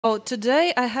Oh,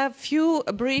 today I have few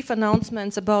brief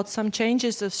announcements about some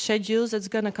changes of schedules that's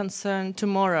going to concern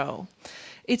tomorrow.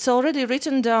 It's already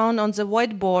written down on the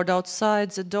whiteboard outside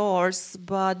the doors,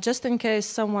 but just in case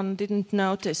someone didn't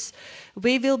notice,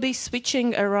 we will be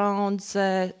switching around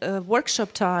the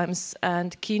workshop times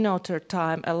and keynote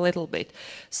time a little bit.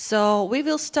 So we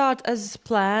will start as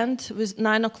planned with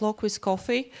 9 o'clock with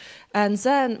coffee, and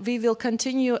then we will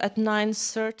continue at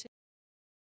 9:30.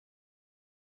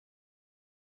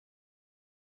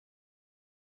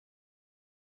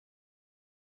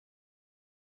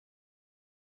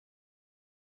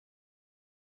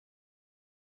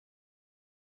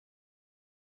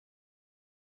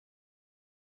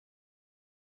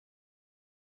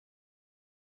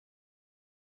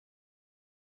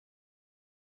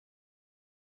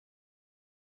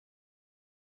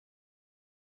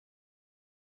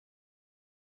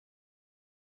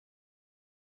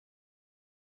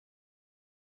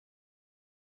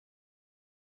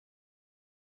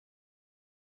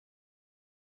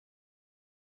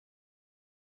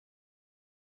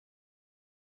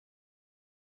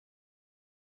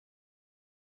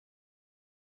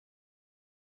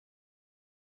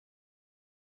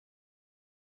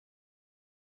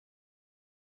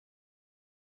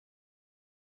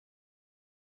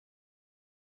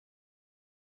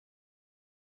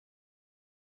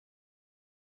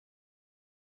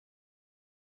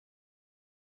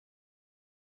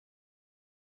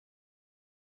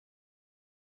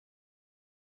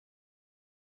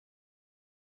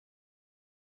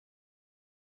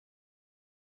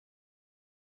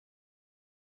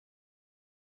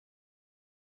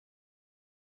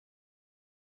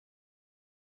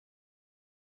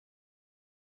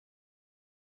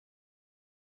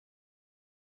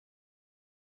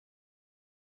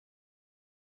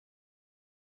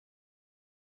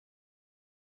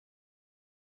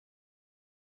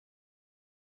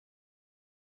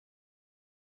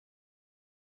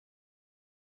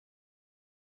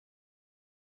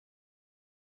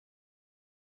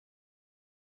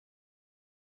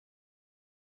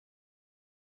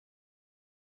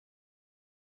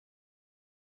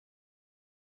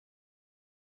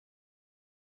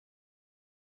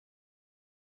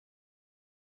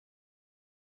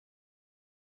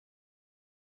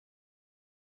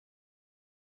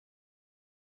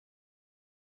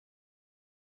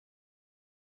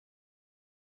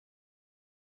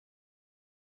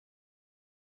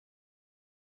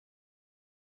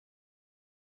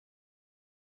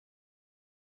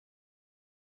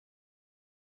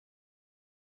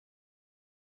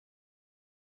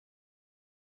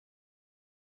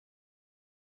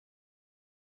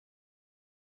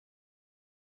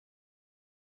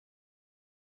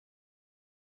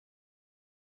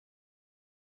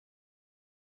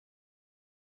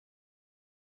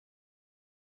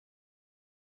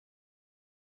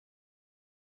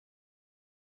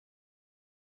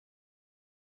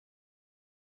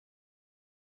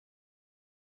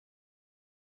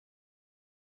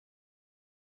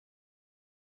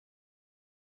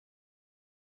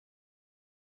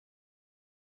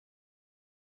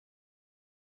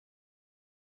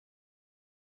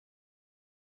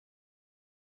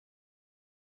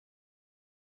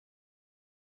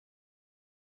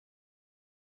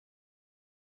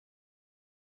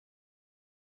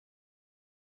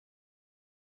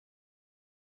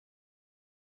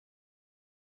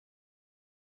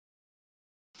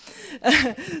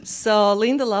 So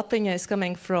Linda Lapina is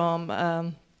coming from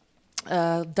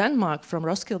Denmark, from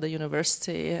Roskilde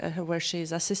University, where she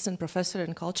is assistant professor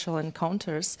in cultural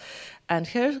encounters. And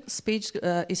her speech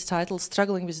is titled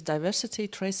Struggling with Diversity,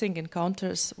 Tracing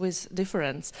Encounters with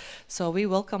Difference. So we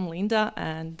welcome Linda,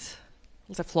 and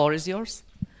the floor is yours.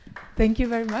 Thank you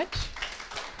very much.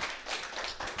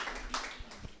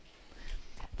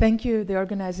 Thank you, the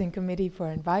organizing committee,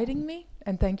 for inviting me,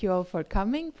 and thank you all for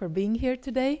coming, for being here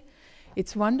today.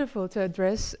 It's wonderful to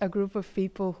address a group of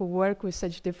people who work with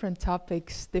such different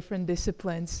topics, different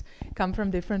disciplines, come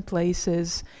from different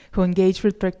places, who engage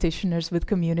with practitioners, with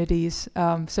communities.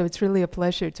 So it's really a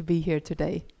pleasure to be here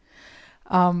today.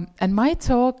 And my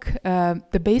talk,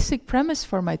 the basic premise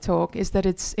for my talk is that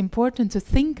it's important to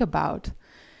think about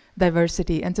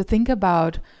diversity and to think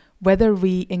about whether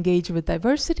we engage with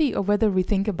diversity or whether we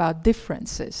think about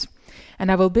differences.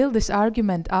 And I will build this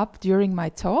argument up during my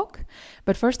talk,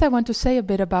 but first I want to say a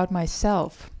bit about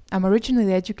myself. I'm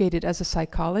originally educated as a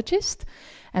psychologist,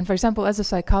 and for example, as a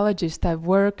psychologist, I've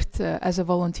worked as a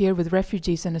volunteer with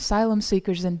refugees and asylum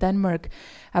seekers in Denmark.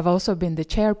 I've also been the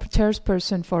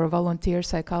chairperson for a volunteer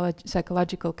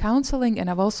psychological counseling, and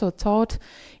I've also taught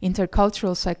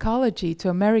intercultural psychology to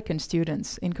American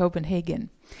students in Copenhagen.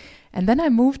 And then I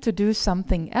moved to do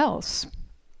something else.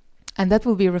 And that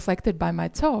will be reflected by my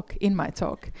talk, in my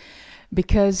talk.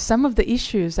 Because some of the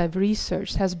issues I've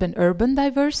researched has been urban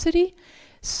diversity.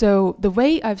 So the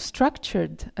way I've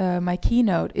structured my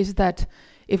keynote is that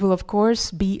it will of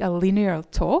course be a linear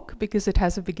talk because it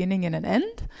has a beginning and an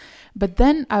end. But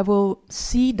then I will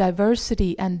see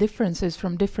diversity and differences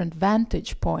from different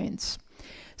vantage points.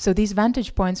 So these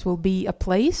vantage points will be a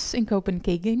place in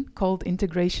Copenhagen called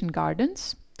Integration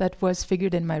Gardens. That was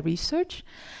figured in my research.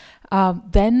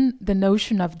 Then the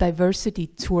notion of diversity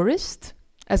tourist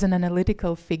as an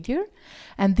analytical figure.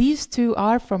 And these two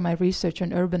are from my research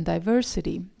on urban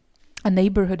diversity, a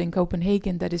neighborhood in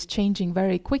Copenhagen that is changing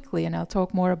very quickly, and I'll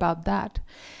talk more about that.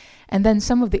 And then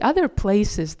some of the other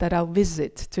places that I'll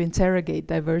visit to interrogate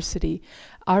diversity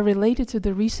are related to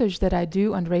the research that I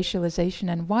do on racialization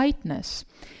and whiteness.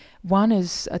 One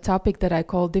is a topic that I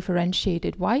call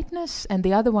differentiated whiteness, and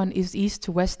the other one is east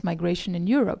to west migration in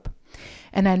Europe.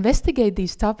 And I investigate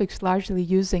these topics largely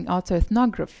using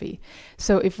autoethnography.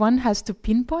 So if one has to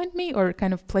pinpoint me or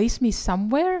kind of place me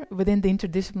somewhere within the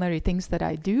interdisciplinary things that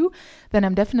I do, then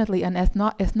I'm definitely an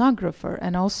ethnographer.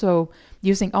 And also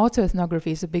using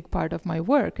autoethnography is a big part of my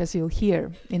work, as you'll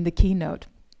hear in the keynote.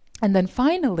 And then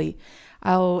finally,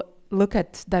 I'll look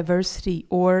at diversity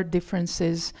or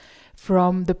differences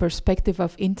from the perspective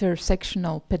of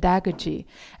intersectional pedagogy.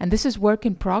 And this is work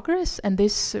in progress, and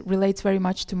this relates very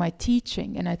much to my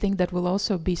teaching. And I think that will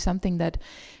also be something that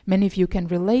many of you can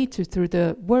relate to through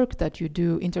the work that you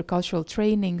do, intercultural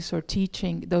trainings or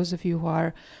teaching, those of you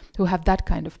who have that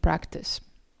kind of practice.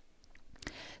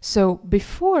 So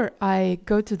before I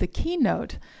go to the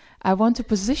keynote, I want to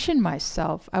position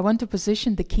myself. I want to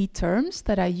position the key terms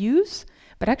that I use.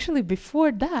 But actually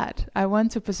before that, I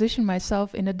want to position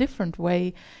myself in a different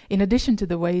way, in addition to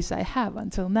the ways I have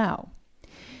until now.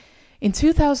 In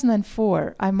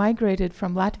 2004, I migrated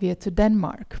from Latvia to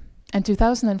Denmark. And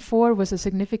 2004 was a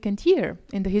significant year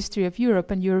in the history of Europe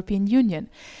and European Union,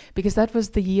 because that was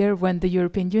the year when the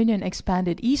European Union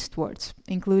expanded eastwards,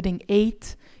 including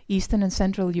 8 Eastern and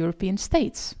Central European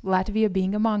states, Latvia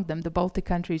being among them, the Baltic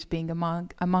countries being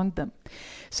among them.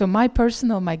 So my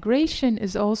personal migration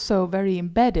is also very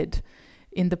embedded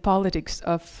in the politics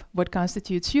of what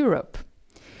constitutes Europe.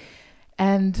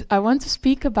 And I want to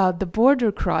speak about the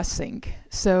border crossing.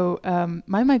 So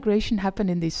my migration happened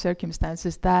in these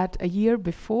circumstances that a year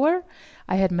before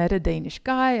I had met a Danish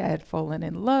guy, I had fallen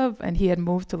in love, and he had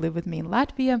moved to live with me in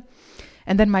Latvia.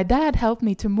 And then my dad helped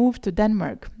me to move to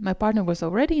Denmark. My partner was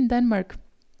already in Denmark,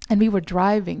 and we were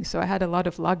driving, so I had a lot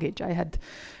of luggage. I had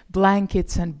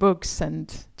blankets and books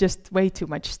and just way too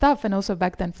much stuff, and also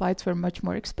back then flights were much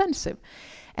more expensive.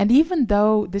 And even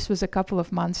though this was a couple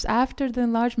of months after the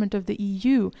enlargement of the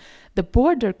EU, the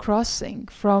border crossing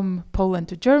from Poland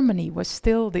to Germany was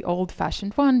still the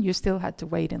old-fashioned one. You still had to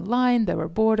wait in line, there were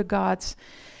border guards.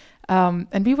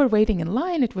 And we were waiting in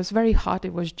line. It was very hot.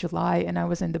 It was July, and I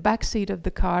was in the back seat of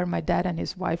the car. My dad and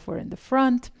his wife were in the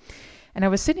front. And I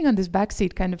was sitting on this back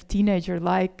seat, kind of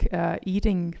teenager-like,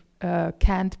 eating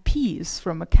canned peas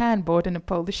from a can bought in a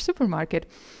Polish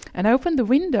supermarket. And I opened the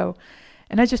window,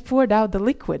 and I just poured out the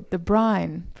liquid, the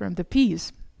brine from the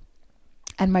peas.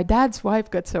 And my dad's wife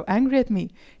got so angry at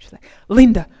me. She's like,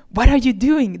 "Linda, what are you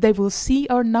doing? They will see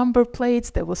our number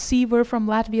plates. They will see we're from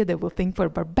Latvia. They will think we're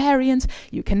barbarians.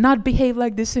 You cannot behave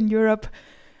like this in Europe."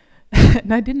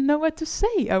 And I didn't know what to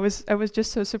say. I was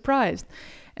just so surprised.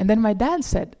 And then my dad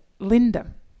said, "Linda,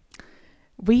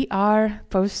 we are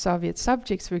post-Soviet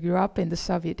subjects. We grew up in the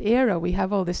Soviet era. We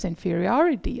have all this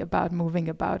inferiority about moving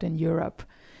about in Europe.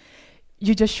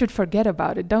 You just should forget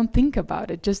about it. Don't think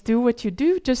about it. Just do what you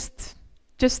do. Just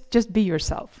be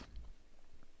yourself."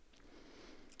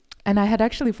 And I had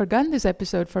actually forgotten this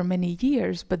episode for many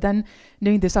years, but then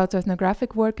doing this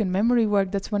autoethnographic work and memory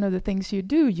work, that's one of the things you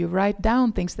do. You write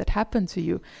down things that happen to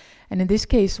you. And in this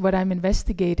case, what I'm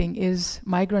investigating is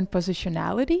migrant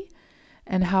positionality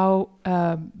and how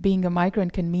being a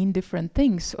migrant can mean different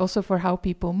things, also for how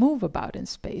people move about in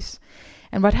space.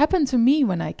 And what happened to me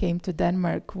when I came to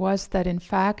Denmark was that, in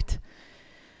fact,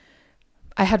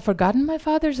 I had forgotten my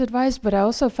father's advice, but I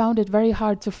also found it very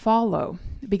hard to follow.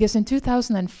 Because in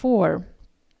 2004,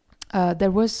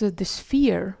 there was this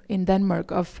fear in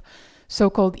Denmark of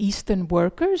so-called Eastern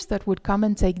workers that would come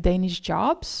and take Danish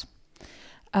jobs.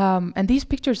 And these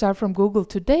pictures are from Google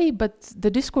today, but the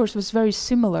discourse was very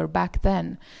similar back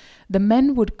then. The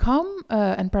men would come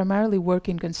and primarily work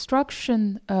in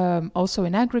construction, also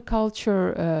in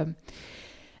agriculture,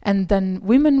 and then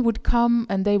women would come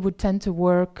and they would tend to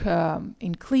work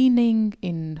in cleaning,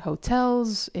 in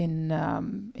hotels,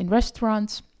 in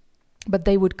restaurants. But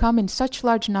they would come in such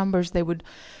large numbers, they would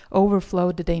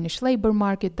overflow the Danish labor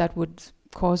market. That would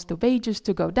cause the wages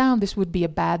to go down. This would be a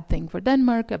bad thing for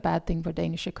Denmark, a bad thing for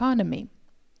Danish economy.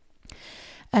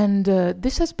 And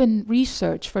this has been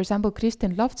researched. For example,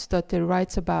 Kristin Loftsdottir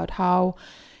writes about how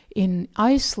in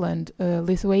Iceland,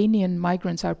 Lithuanian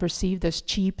migrants are perceived as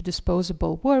cheap,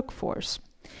 disposable workforce.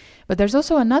 But there's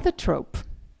also another trope.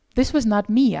 This was not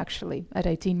me, actually, at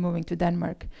 18 moving to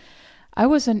Denmark. I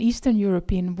was an Eastern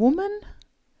European woman,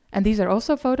 and these are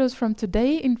also photos from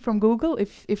today from Google.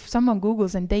 If someone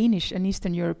Googles in Danish an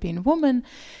Eastern European woman,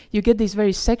 you get these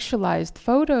very sexualized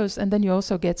photos, and then you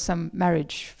also get some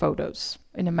marriage photos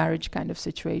in a marriage kind of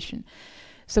situation.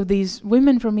 So these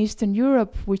women from Eastern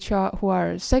Europe, who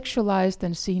are sexualized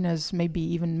and seen as maybe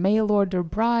even mail order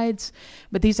brides,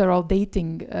 but these are all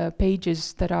dating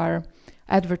pages that are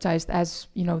advertised as,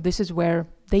 you know, this is where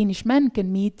Danish men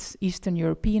can meet Eastern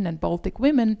European and Baltic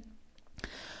women.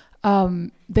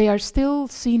 They are still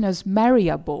seen as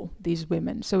marryable, these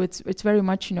women. So it's very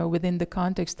much, you know, within the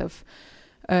context of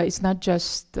it's not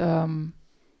just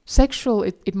sexual.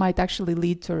 It might actually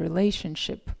lead to a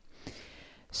relationship.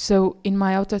 So in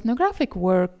my autoethnographic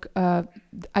work,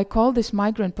 I call this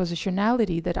migrant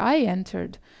positionality that I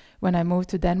entered when I moved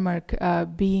to Denmark,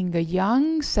 being a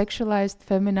young, sexualized,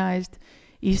 feminized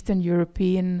Eastern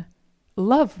European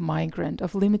love migrant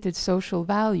of limited social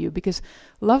value, because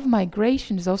love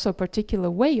migration is also a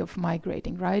particular way of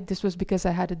migrating, right? This was because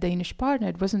I had a Danish partner.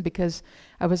 It wasn't because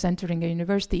I was entering a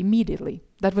university immediately.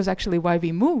 That was actually why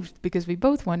we moved, because we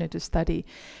both wanted to study.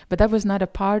 But that was not a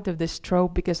part of this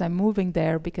trope, because I'm moving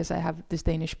there because I have this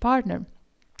Danish partner.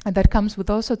 And that comes with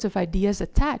all sorts of ideas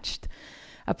attached.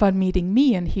 Upon meeting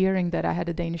me and hearing that I had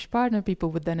a Danish partner,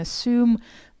 people would then assume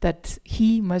that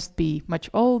he must be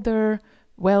much older,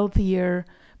 wealthier.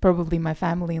 Probably my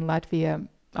family in Latvia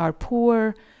are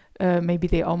poor. Maybe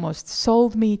they almost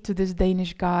sold me to this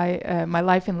Danish guy. My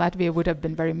life in Latvia would have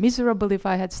been very miserable if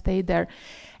I had stayed there.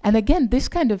 And again, this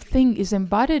kind of thing is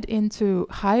embodied into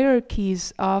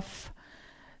hierarchies of,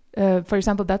 for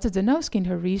example, Data Danowski in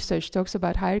her research talks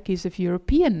about hierarchies of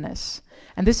Europeanness.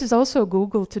 And this is also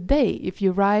Google today. If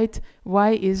you write,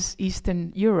 why is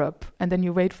Eastern Europe? And then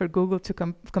you wait for Google to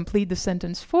complete the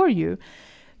sentence for you.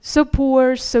 So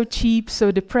poor, so cheap, so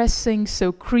depressing,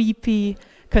 so creepy,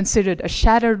 considered a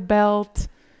shattered belt,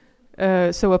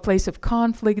 so a place of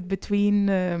conflict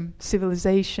between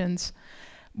civilizations.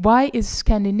 Why is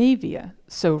Scandinavia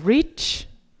so rich?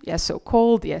 Yes, so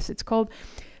cold. Yes, it's cold.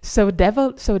 So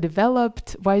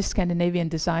developed. Why is Scandinavian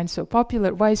design so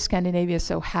popular? Why is Scandinavia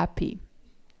so happy?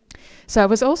 So I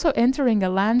was also entering a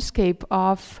landscape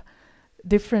of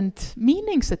different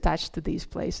meanings attached to these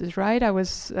places, right? I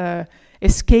was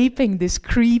escaping this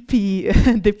creepy,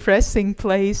 depressing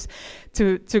place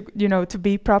to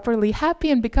be properly happy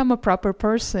and become a proper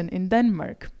person in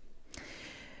Denmark.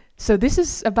 So this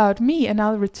is about me, and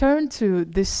I'll return to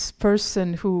this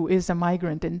person who is a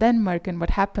migrant in Denmark and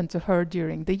what happened to her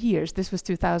during the years. This was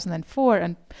 2004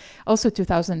 and also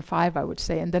 2005, I would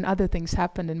say, and then other things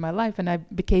happened in my life and I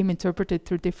became interpreted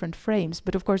through different frames.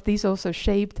 But of course, these also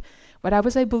shaped what I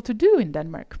was able to do in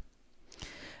Denmark.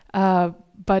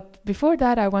 But before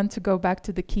that, I want to go back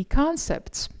to the key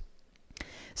concepts.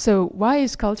 So why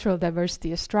is cultural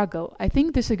diversity a struggle? I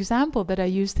think this example that I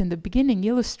used in the beginning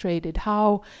illustrated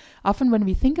how often when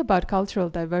we think about cultural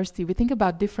diversity, we think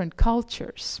about different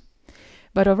cultures.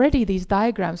 But already these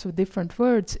diagrams with different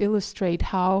words illustrate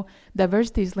how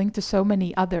diversity is linked to so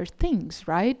many other things,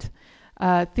 right?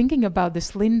 Thinking about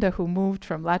this Linda who moved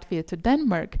from Latvia to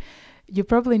Denmark,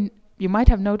 you might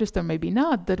have noticed, or maybe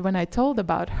not, that when I told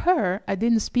about her, I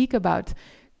didn't speak about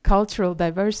cultural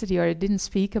diversity, or I didn't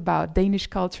speak about Danish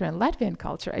culture and Latvian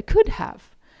culture. I could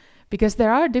have, because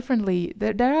there are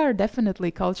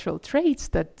definitely cultural traits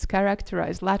that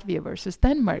characterize Latvia versus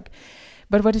Denmark.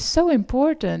 But what is so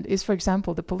important is, for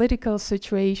example, the political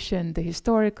situation, the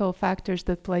historical factors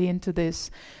that play into this,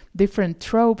 different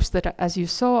tropes that, as you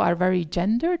saw, are very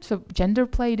gendered. So gender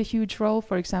played a huge role,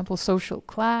 for example, social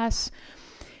class.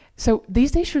 So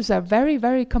these issues are very,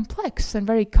 very complex and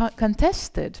very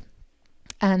contested.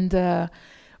 And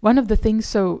one of the things,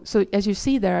 so as you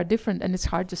see, there are different, and it's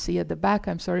hard to see at the back,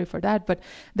 I'm sorry for that, but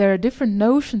there are different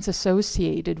notions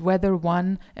associated, whether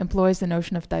one employs the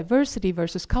notion of diversity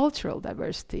versus cultural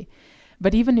diversity.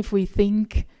 But even if we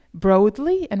think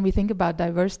broadly, and we think about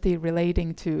diversity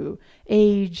relating to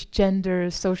age, gender,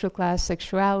 social class,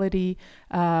 sexuality,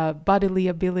 bodily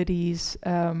abilities,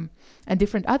 and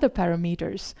different other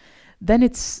parameters, then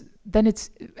it's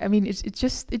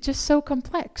just so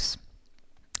complex.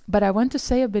 But I want to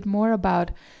say a bit more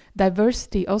about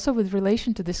diversity also with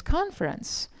relation to this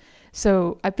conference.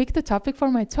 So I picked the topic for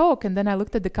my talk, and then I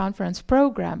looked at the conference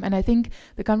program, and I think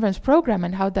the conference program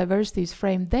and how diversity is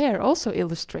framed there also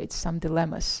illustrates some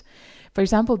dilemmas. For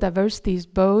example, diversity is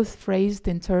both phrased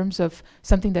in terms of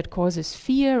something that causes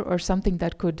fear or something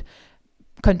that could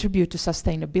contribute to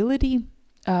sustainability.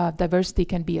 Diversity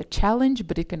can be a challenge,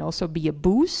 but it can also be a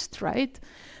boost, right?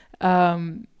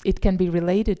 It can be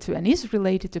related to and is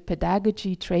related to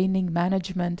pedagogy, training,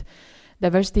 management.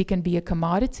 Diversity can be a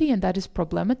commodity, and that is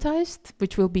problematized,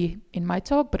 which will be in my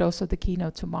talk, but also the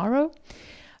keynote tomorrow.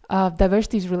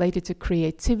 Diversity is related to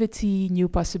creativity, new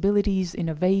possibilities,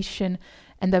 innovation,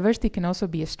 and diversity can also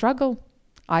be a struggle,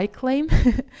 I claim.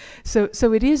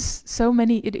 So it is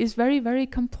very, very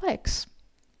complex.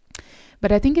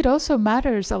 But I think it also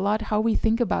matters a lot how we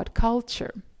think about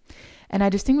culture. And I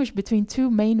distinguish between two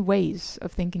main ways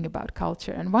of thinking about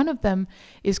culture. And one of them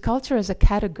is culture as a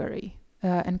category,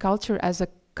 and culture as a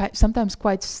sometimes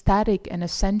quite static and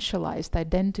essentialized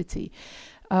identity,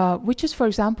 which is, for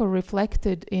example,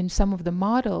 reflected in some of the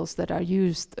models that are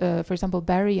used. For example,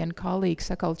 Barry and colleagues'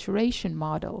 acculturation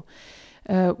model,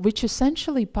 which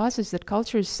essentially posits that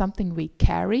culture is something we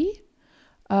carry,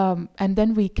 and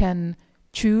then we can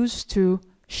choose to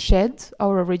shed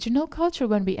our original culture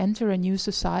when we enter a new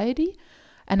society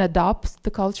and adopt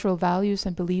the cultural values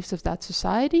and beliefs of that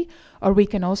society, or we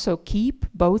can also keep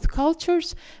both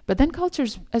cultures. But then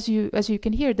cultures, as you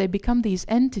can hear, they become these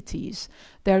entities.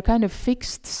 They are kind of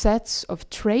fixed sets of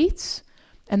traits,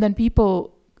 and then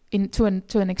people, to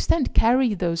an extent,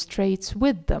 carry those traits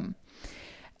with them.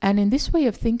 And in this way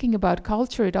of thinking about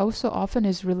culture, it also often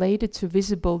is related to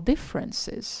visible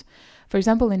differences. For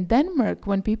example, in Denmark,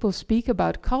 when people speak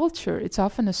about culture, it's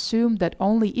often assumed that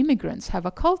only immigrants have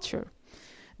a culture.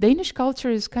 Danish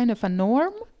culture is kind of a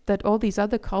norm that all these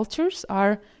other cultures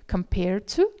are compared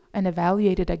to and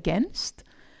evaluated against.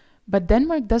 But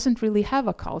Denmark doesn't really have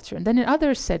a culture. And then in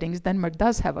other settings, Denmark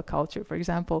does have a culture. For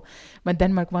example, when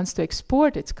Denmark wants to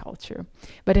export its culture.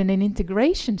 But in an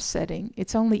integration setting,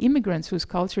 it's only immigrants whose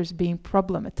culture is being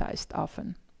problematized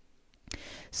often.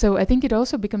 So I think it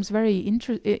also becomes very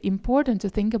important to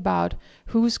think about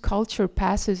whose culture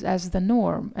passes as the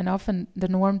norm, and often the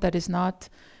norm that is not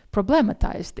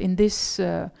problematized in this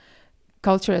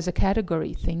culture as a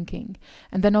category thinking.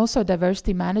 And then also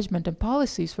diversity management and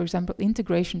policies, for example,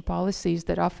 integration policies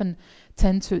that often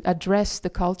tend to address the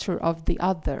culture of the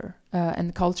other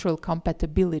and cultural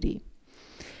compatibility.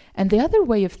 And the other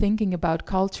way of thinking about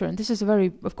culture, and this is a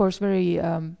very, of course, very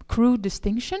crude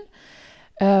distinction,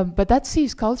 but that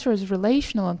sees culture as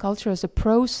relational and culture as a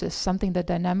process, something that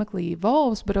dynamically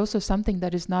evolves, but also something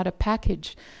that is not a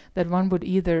package that one would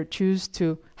either choose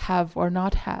to have or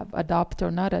not have, adopt or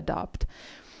not adopt.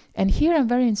 And here I'm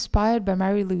very inspired by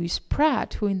Mary-Louise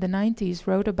Pratt, who in the 90s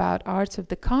wrote about arts of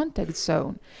the context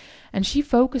zone. And she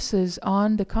focuses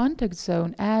on the context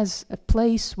zone as a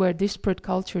place where disparate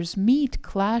cultures meet,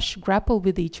 clash, grapple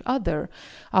with each other,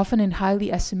 often in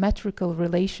highly asymmetrical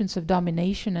relations of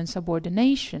domination and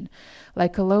subordination,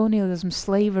 like colonialism,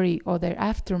 slavery, or their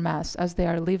aftermaths as they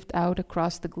are lived out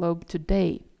across the globe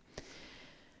today.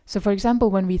 So, for example,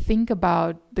 when we think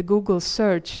about the Google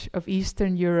search of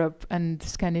Eastern Europe and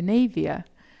Scandinavia,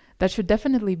 that should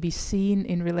definitely be seen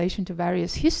in relation to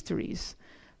various histories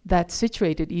that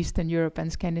situated Eastern Europe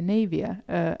and Scandinavia,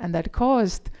 and that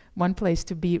caused one place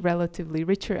to be relatively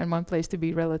richer and one place to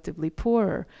be relatively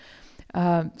poorer.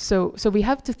 So we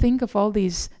have to think of all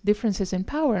these differences in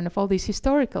power and of all these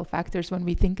historical factors when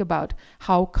we think about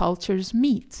how cultures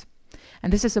meet.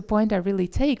 And this is a point I really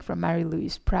take from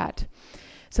Mary-Louise Pratt.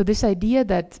 So this idea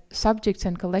that subjects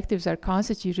and collectives are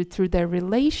constituted through their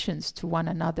relations to one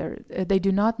another, they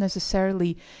do not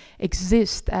necessarily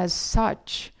exist as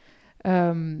such,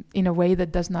 in a way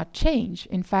that does not change.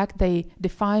 In fact, they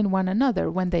define one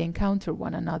another when they encounter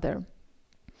one another.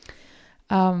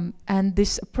 And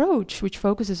this approach, which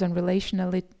focuses on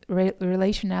relationality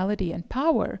and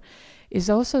power, is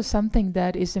also something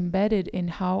that is embedded in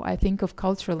how I think of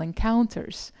cultural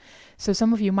encounters. So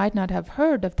some of you might not have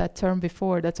heard of that term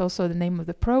before. That's also the name of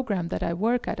the program that I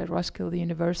work at Roskilde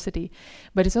University.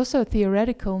 But it's also a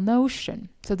theoretical notion.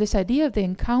 So this idea of the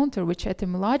encounter, which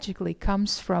etymologically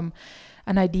comes from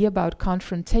an idea about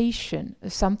confrontation,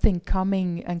 something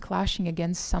coming and clashing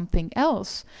against something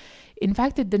else. In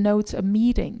fact, it denotes a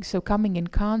meeting, so coming in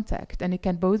contact, and it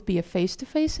can both be a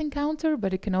face-to-face encounter,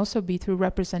 but it can also be through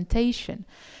representation.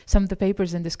 Some of the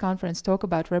papers in this conference talk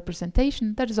about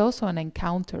representation. That is also an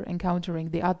encounter,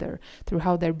 encountering the other through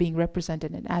how they're being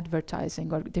represented in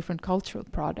advertising or different cultural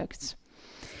products.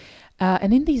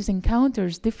 And in these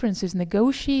encounters, difference is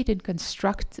negotiated,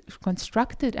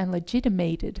 constructed and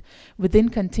legitimated within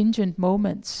contingent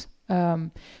moments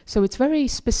So it's very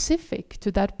specific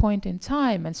to that point in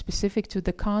time and specific to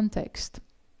the context,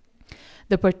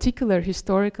 the particular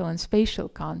historical and spatial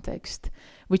context,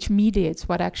 which mediates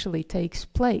what actually takes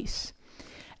place.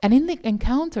 And in the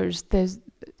encounters,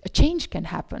 a change can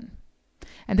happen.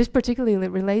 And this particularly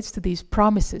relates to these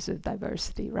promises of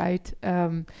diversity, right?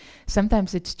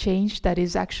 Sometimes it's change that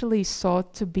is actually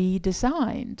sought to be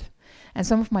designed. And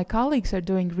some of my colleagues are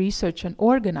doing research on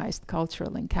organized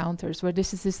cultural encounters, where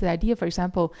this is the idea, for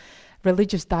example,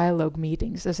 religious dialogue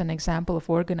meetings as an example of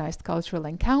organized cultural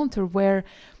encounter, where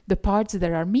the parts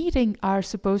that are meeting are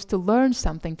supposed to learn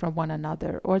something from one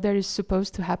another, or there is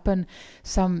supposed to happen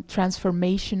some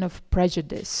transformation of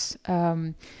prejudice,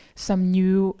 some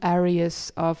new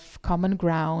areas of common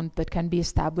ground that can be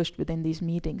established within these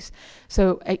meetings.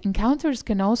 So encounters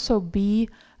can also be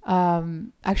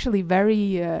actually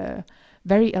very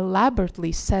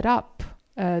elaborately set up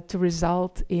to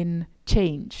result in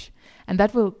change. And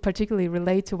that will particularly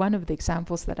relate to one of the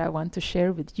examples that I want to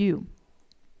share with you.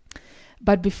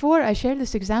 But before I share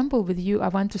this example with you, I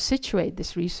want to situate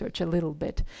this research a little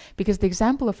bit, because the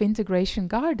example of integration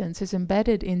gardens is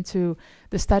embedded into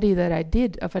the study that I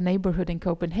did of a neighborhood in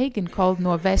Copenhagen called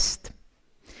Nordvest.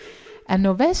 And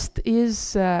Nordvest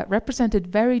is represented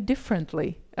very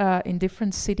differently in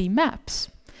different city maps.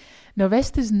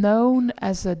 Nordvest is known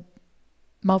as a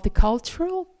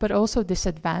multicultural but also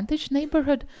disadvantaged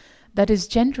neighborhood that is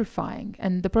gentrifying.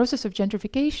 And the process of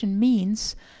gentrification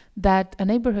means that a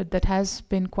neighborhood that has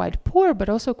been quite poor but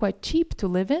also quite cheap to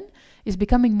live in is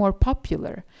becoming more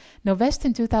popular. Nordvest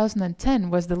in 2010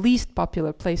 was the least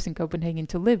popular place in Copenhagen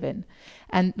to live in.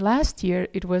 And last year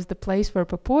it was the place where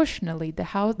proportionally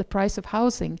the price of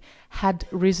housing had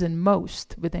risen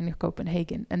most within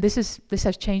Copenhagen. And this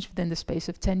has changed within the space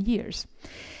of 10 years.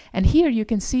 And here you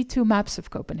can see two maps of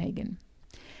Copenhagen.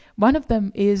 One of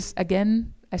them is,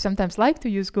 again, I sometimes like to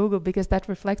use Google because that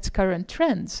reflects current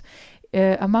trends.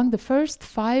 Among the first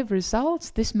 5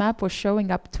 results, this map was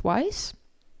showing up twice,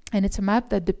 and it's a map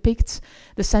that depicts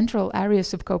the central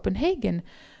areas of Copenhagen.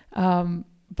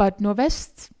 But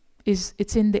Nordvest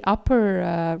it's in the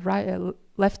upper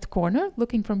left corner,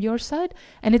 looking from your side,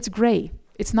 and it's gray.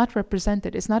 It's not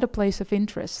represented. It's not a place of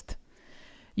interest.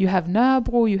 You have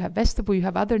Nørrebro, you have Vesterbro, you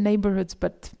have other neighborhoods,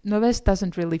 but Nordvest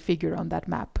doesn't really figure on that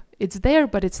map. It's there,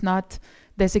 but it's not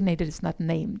designated, it's not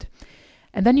named.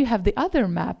 And then you have the other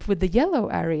map with the yellow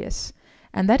areas,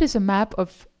 and that is a map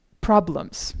of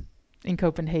problems in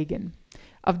Copenhagen,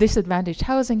 of disadvantaged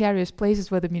housing areas, places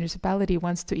where the municipality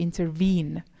wants to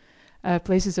intervene,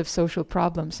 places of social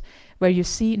problems, where you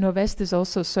see Nordvest is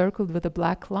also circled with a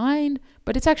black line,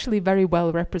 but it's actually very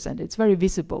well represented. It's very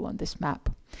visible on this map.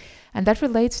 And that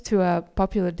relates to a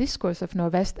popular discourse of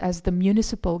Nordvest as the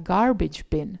municipal garbage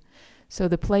bin. So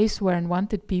the place where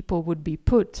unwanted people would be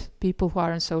put, people who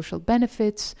are on social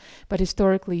benefits, but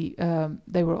historically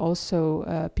they were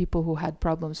also people who had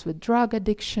problems with drug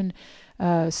addiction,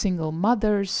 single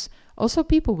mothers, also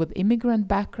people with immigrant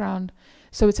background.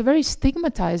 So it's a very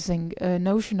stigmatizing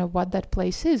notion of what that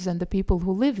place is and the people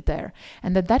who live there.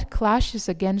 And that clashes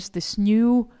against this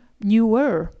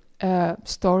newer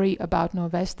story about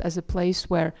Nordvest as a place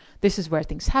where this is where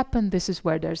things happen, this is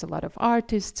where there's a lot of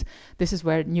artists, this is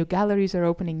where new galleries are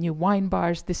opening, new wine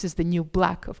bars, this is the new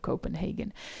black of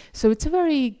Copenhagen. So it's a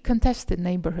very contested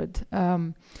neighborhood.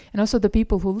 And also the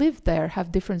people who live there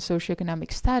have different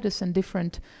socioeconomic status and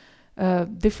different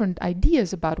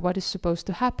ideas about what is supposed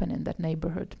to happen in that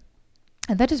neighborhood.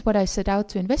 And that is what I set out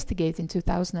to investigate in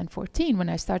 2014 when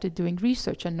I started doing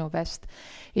research on Nordvest.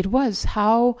 It was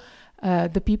how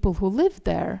the people who lived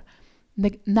there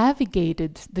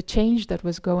navigated the change that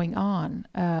was going on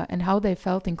and how they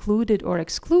felt included or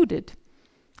excluded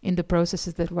in the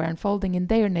processes that were unfolding in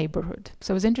their neighborhood.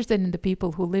 So I was interested in the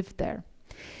people who lived there.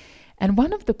 And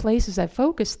one of the places I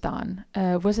focused on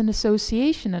was an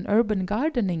association, an urban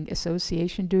gardening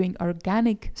association doing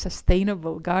organic,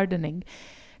 sustainable gardening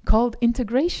called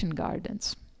Integration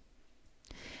Gardens.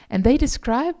 And they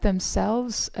described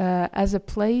themselves as a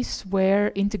place where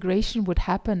integration would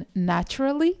happen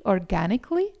naturally,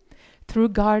 organically, through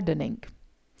gardening.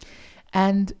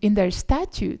 And in their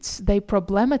statutes, they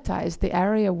problematize the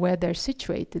area where they're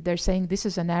situated. They're saying this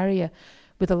is an area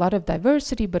with a lot of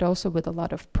diversity, but also with a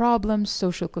lot of problems.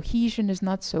 Social cohesion is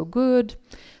not so good.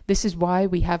 This is why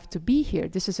we have to be here.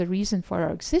 This is a reason for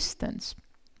our existence.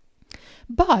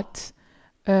 But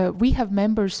we have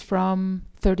members from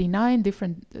 39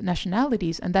 different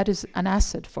nationalities, and that is an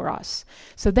asset for us.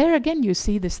 So there again you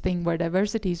see this thing where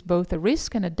diversity is both a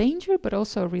risk and a danger, but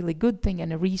also a really good thing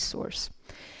and a resource.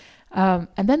 And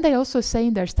then they also say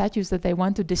in their statutes that they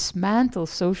want to dismantle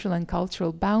social and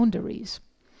cultural boundaries.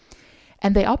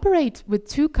 And they operate with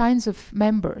two kinds of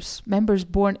members, members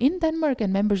born in Denmark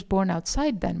and members born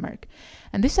outside Denmark.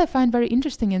 And this I find very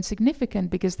interesting and significant,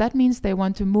 because that means they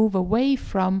want to move away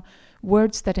from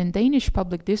words that in Danish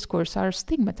public discourse are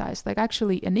stigmatized. Like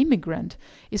actually an immigrant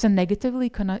is a negatively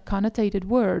connotated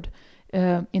word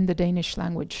in the Danish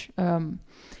language.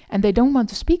 And they don't want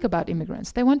to speak about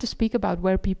immigrants. They want to speak about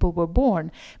where people were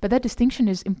born. But that distinction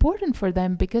is important for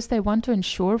them because they want to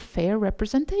ensure fair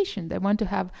representation. They want to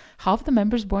have half the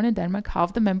members born in Denmark,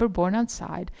 half the member born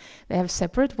outside. They have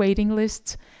separate waiting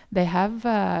lists. They have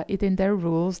it in their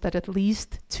rules that at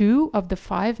least 2 of the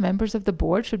 5 members of the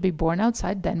board should be born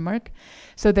outside Denmark.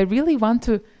 So they really want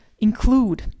to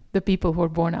include the people who are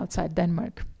born outside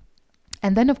Denmark.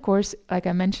 And then, of course, like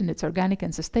I mentioned, it's organic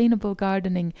and sustainable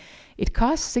gardening. It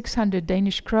costs 600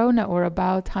 Danish krona, or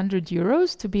about 100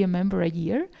 euros, to be a member a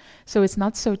year. So it's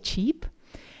not so cheap.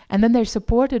 And then they're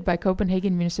supported by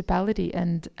Copenhagen municipality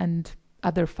and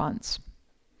other funds.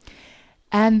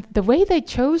 And the way they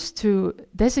chose to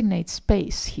designate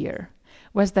space here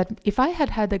was that if I had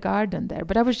had a garden there,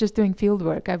 but I was just doing field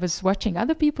work, I was watching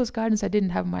other people's gardens, I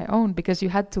didn't have my own, because you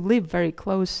had to live very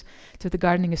close to the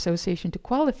gardening association to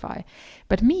qualify.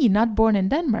 But me, not born in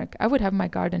Denmark, I would have my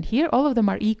garden here. All of them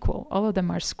are equal, all of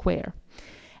them are square.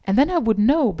 And then I would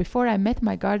know, before I met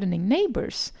my gardening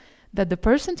neighbors, that the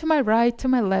person to my right, to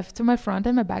my left, to my front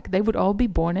and my back, they would all be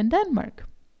born in Denmark.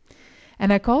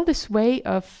 And I call this way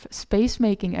of space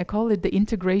making, I call it the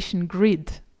integration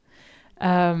grid.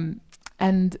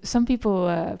 And some people,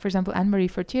 for example, Anne-Marie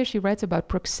Fortier, she writes about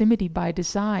proximity by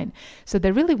design. So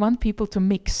they really want people to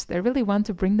mix. They really want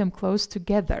to bring them close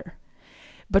together.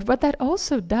 But what that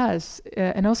also does,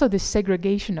 and also this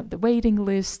segregation of the waiting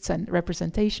lists and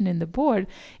representation in the board,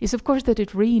 is of course that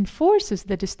it reinforces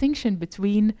the distinction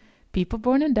between people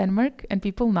born in Denmark and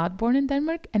people not born in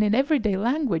Denmark. And in everyday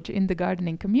language in the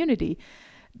gardening community,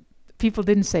 people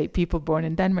didn't say people born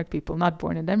in Denmark, people not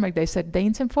born in Denmark. They said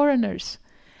Danes and foreigners.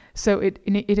 So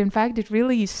in fact, it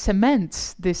really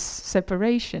cements this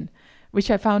separation, which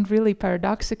I found really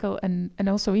paradoxical and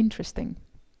also interesting.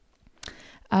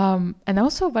 And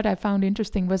also what I found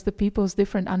interesting was the people's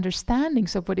different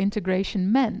understandings of what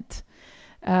integration meant.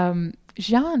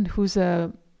 Jean, who's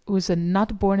a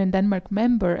not born in Denmark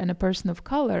member and a person of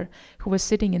color who was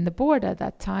sitting in the board at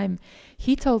that time,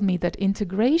 he told me that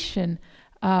integration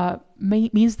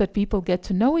means that people get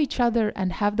to know each other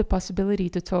and have the possibility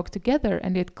to talk together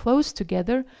and get close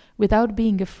together without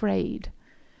being afraid.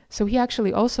 So he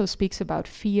actually also speaks about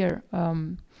fear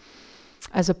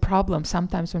as a problem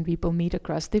sometimes when people meet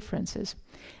across differences.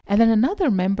 And then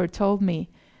another member told me,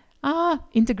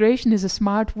 integration is a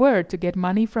smart word to get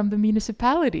money from the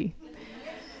municipality.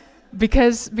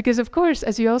 Because of course,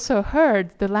 as you also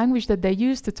heard, the language that they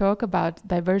use to talk about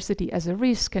diversity as a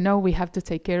risk, and we have to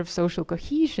take care of social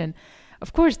cohesion,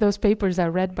 of course those papers are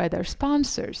read by their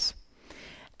sponsors.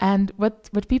 And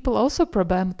what people also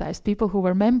problematized, people who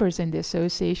were members in the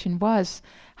association, was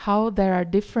how there are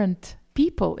different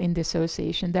people in the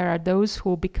association. There are those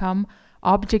who become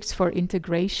objects for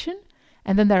integration,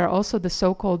 and then there are also the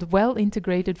so-called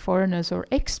well-integrated foreigners or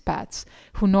expats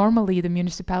who normally the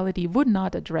municipality would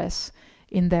not address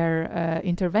in their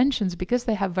interventions because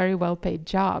they have very well-paid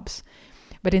jobs.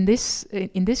 But in this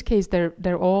case,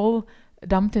 they're all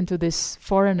dumped into this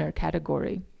foreigner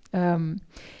category.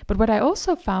 But what I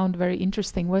also found very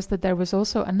interesting was that there was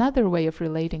also another way of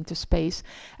relating to space.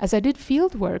 As I did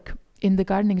field work in the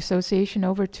Gardening Association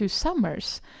over 2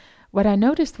 summers, what I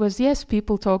noticed was, yes,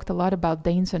 people talked a lot about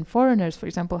Danes and foreigners, for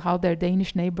example, how their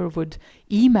Danish neighbor would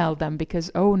email them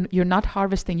because, you're not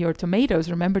harvesting your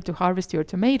tomatoes, remember to harvest your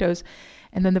tomatoes.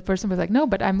 And then the person was like, no,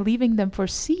 but I'm leaving them for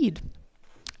seed.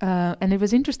 And it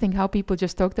was interesting how people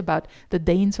just talked about the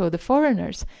Danes or the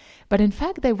foreigners. But in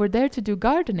fact, they were there to do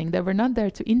gardening. They were not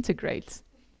there to integrate.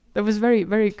 That was very,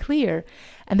 very clear.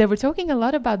 And they were talking a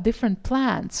lot about different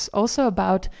plants, also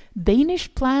about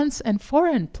Danish plants and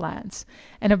foreign plants,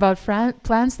 and about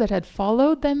plants that had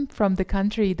followed them from the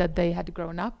country that they had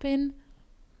grown up in,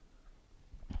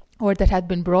 or that had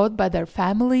been brought by their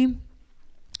family.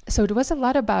 So it was a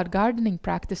lot about gardening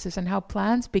practices and how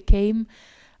plants became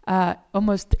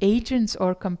almost agents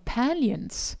or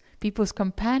companions, people's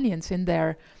companions in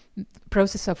their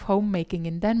process of homemaking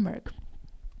in Denmark.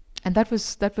 And that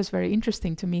was very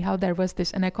interesting to me, how there was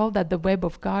this, and I call that the web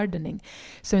of gardening.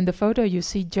 So in the photo you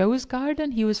see Joe's garden.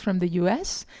 He was from the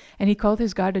US, and he called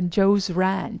his garden Joe's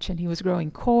Ranch, and he was growing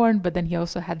corn, but then he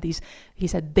also had he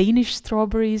said Danish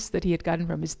strawberries that he had gotten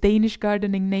from his Danish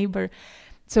gardening neighbor.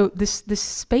 So this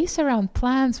space around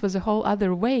plants was a whole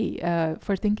other way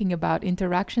for thinking about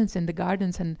interactions in the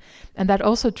gardens, and that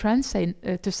also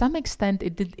to some extent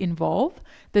it did involve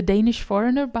the Danish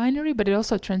foreigner binary, but it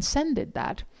also transcended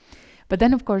that. But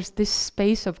then, of course, this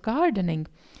space of gardening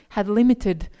had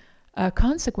limited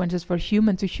consequences for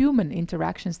human-to-human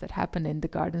interactions that happened in the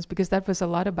gardens, because that was a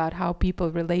lot about how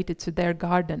people related to their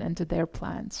garden and to their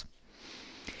plants.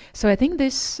 So I think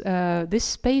this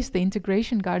space, the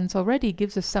integration gardens, already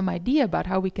gives us some idea about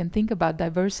how we can think about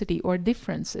diversity or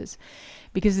differences,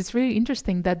 because it's really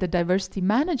interesting that the diversity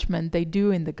management they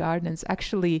do in the gardens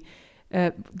actually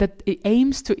that it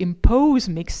aims to impose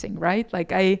mixing, right?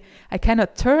 Like I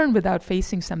cannot turn without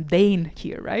facing some Dane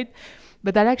here, right?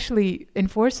 But that actually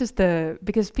enforces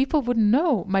because people wouldn't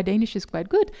know my Danish is quite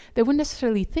good. They wouldn't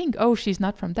necessarily think, oh, she's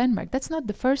not from Denmark. That's not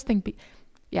the first thing.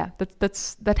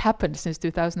 That happened since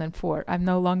 2004. I'm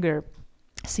no longer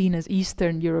seen as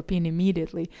Eastern European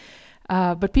immediately.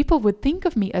 But people would think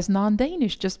of me as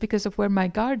non-Danish just because of where my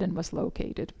garden was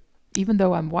located, even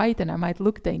though I'm white and I might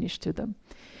look Danish to them.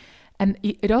 And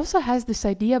it also has this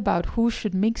idea about who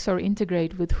should mix or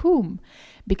integrate with whom,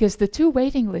 because the two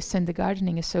waiting lists in the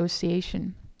Gardening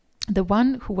Association, the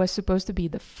one who was supposed to be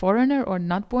the foreigner or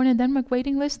not born in Denmark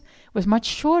waiting list was much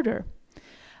shorter,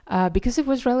 because it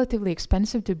was relatively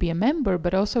expensive to be a member,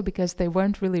 but also because they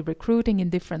weren't really recruiting in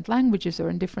different languages or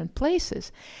in different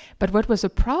places. But what was a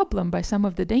problem by some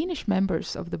of the Danish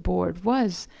members of the board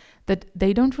was that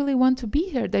they don't really want to be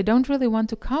here. They don't really want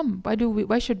to come.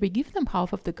 Why should we give them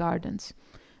half of the gardens?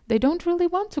 They don't really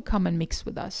want to come and mix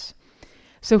with us.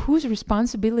 So whose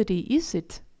responsibility is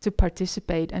it to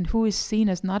participate, and who is seen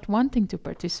as not wanting to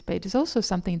participate is also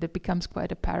something that becomes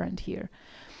quite apparent here.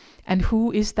 And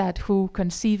who is that who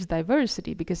conceives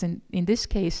diversity? Because in this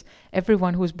case,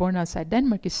 everyone who is born outside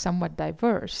Denmark is somewhat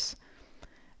diverse,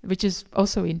 which is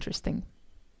also interesting.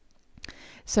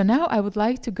 So now I would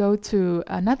like to go to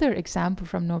another example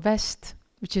from Nordvest,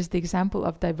 which is the example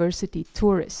of diversity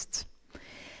tourists.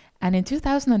 And in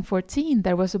 2014,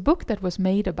 there was a book that was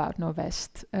made about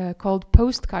Nordvest called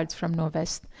Postcards from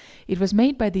Nordvest. It was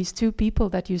made by these two people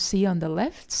that you see on the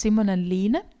left, Simon and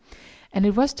Line, and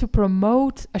it was to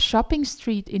promote a shopping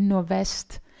street in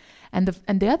Nordvest. And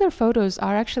the other photos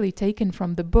are actually taken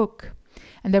from the book.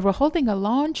 And they were holding a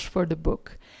launch for the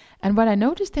book. And what I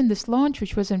noticed in this launch,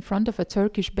 which was in front of a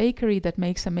Turkish bakery that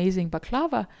makes amazing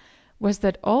baklava, was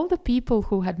that all the people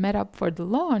who had met up for the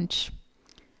launch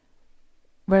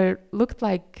looked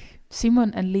like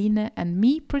Simon and Line and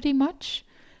me pretty much.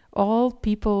 All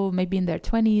people maybe in their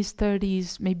 20s,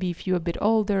 30s, maybe a few a bit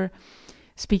older,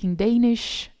 speaking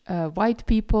Danish, white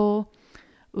people,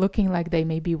 looking like they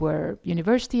maybe were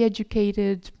university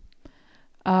educated.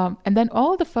 And then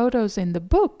all the photos in the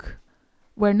book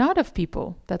were not of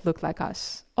people that looked like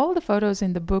us. All the photos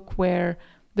in the book were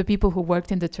the people who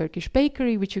worked in the Turkish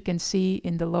bakery, which you can see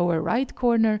in the lower right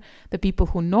corner, the people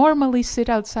who normally sit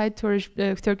outside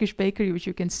Turkish bakery, which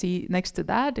you can see next to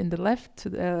that in the left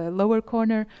lower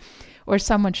corner, or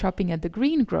someone shopping at the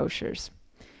greengrocers.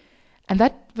 And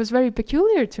that was very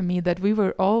peculiar to me, that we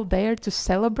were all there to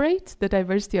celebrate the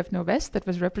diversity of Nordvest that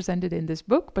was represented in this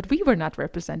book, but we were not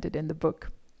represented in the book.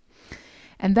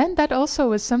 And then that also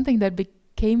was something that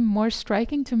became more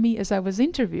striking to me as I was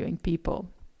interviewing people.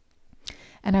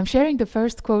 And I'm sharing the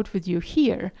first quote with you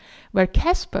here, where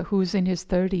Kasper, who's in his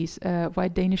 30s, a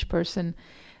white Danish person,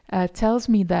 tells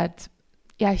me that,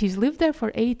 he's lived there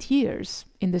for 8 years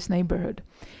in this neighborhood.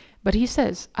 But he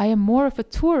says, I am more of a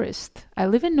tourist. I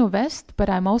live in Nordvest, but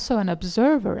I'm also an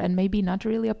observer and maybe not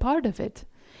really a part of it.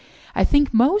 I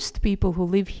think most people who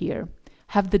live here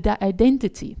have the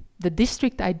identity, the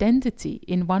district identity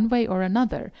in one way or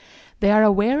another. They are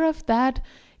aware of that.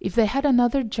 If they had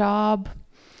another job,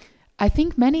 I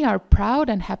think many are proud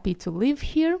and happy to live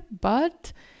here,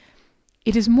 but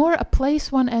it is more a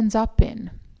place one ends up in,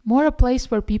 more a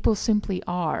place where people simply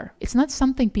are. It's not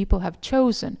something people have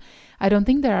chosen. I don't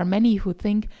think there are many who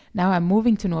think, now I'm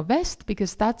moving to Nordvest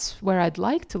because that's where I'd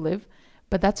like to live,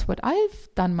 but that's what I've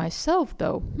done myself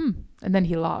though. And then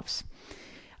he laughs.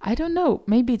 I don't know,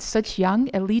 maybe it's such young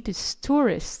elitist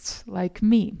tourists like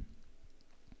me.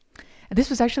 And this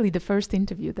was actually the first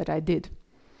interview that I did.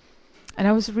 And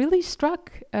I was really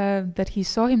struck that he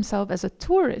saw himself as a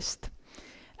tourist.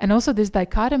 And also this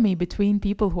dichotomy between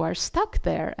people who are stuck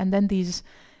there and then these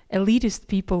elitist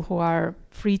people who are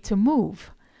free to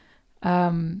move.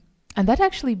 And that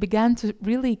actually began to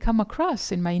really come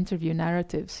across in my interview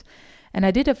narratives. And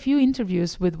I did a few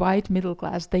interviews with white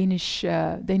middle-class Danish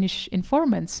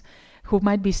informants who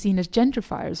might be seen as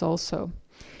gentrifiers also.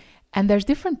 And there's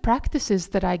different practices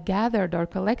that I gathered or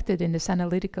collected in this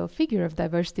analytical figure of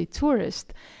diversity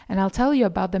tourist. And I'll tell you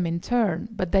about them in turn.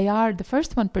 But the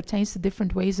first one pertains to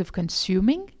different ways of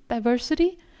consuming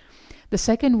diversity. The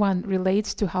second one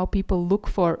relates to how people look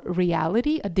for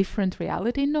reality, a different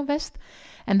reality in Novest.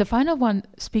 And the final one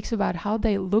speaks about how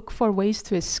they look for ways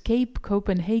to escape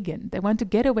Copenhagen. They want to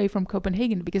get away from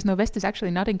Copenhagen because Novest is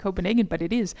actually not in Copenhagen, but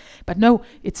it is. But no,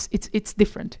 it's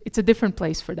different. It's a different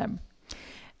place for them.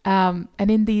 And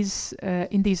in these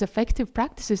effective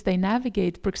practices, they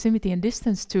navigate proximity and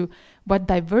distance to what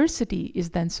diversity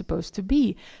is then supposed to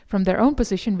be from their own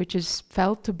position, which is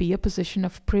felt to be a position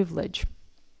of privilege.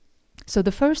 So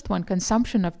the first one,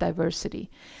 consumption of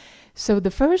diversity. So the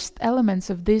first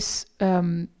elements of this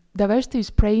diversity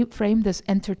is framed as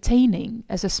entertaining,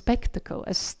 as a spectacle,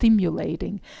 as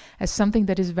stimulating, as something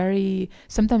that is very,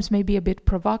 sometimes maybe a bit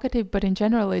provocative, but in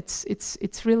general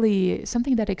it's really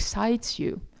something that excites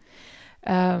you.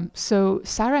 So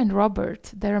Sarah and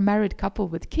Robert, they're a married couple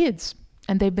with kids,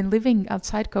 and they've been living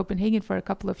outside Copenhagen for a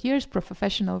couple of years for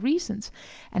professional reasons.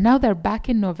 And now they're back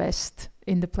in Novest,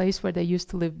 in the place where they used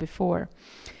to live before.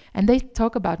 And they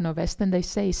talk about Novest and they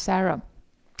say, Sarah,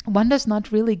 one does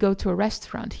not really go to a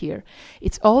restaurant here.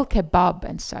 It's all kebab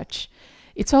and such.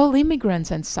 It's all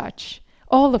immigrants and such.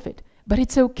 All of it. But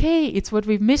it's okay. It's what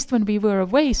we've missed when we were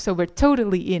away, so we're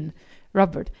totally in.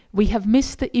 Robert, we have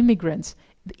missed the immigrants.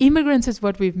 The immigrants is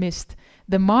what we've missed.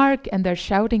 The mark and their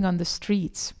shouting on the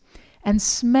streets. And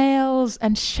smells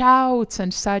and shouts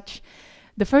and such.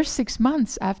 The first 6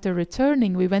 months after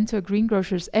returning, we went to a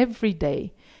greengrocer's every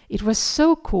day. It was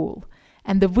so cool.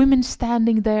 And the women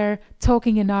standing there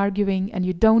talking and arguing, and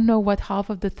you don't know what half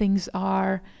of the things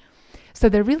are. So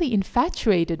they're really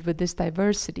infatuated with this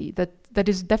diversity that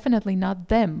is definitely not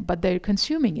them, but they're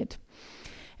consuming it.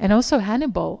 And also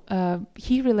Hannibal,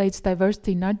 he relates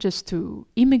diversity not just to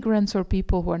immigrants or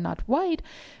people who are not white,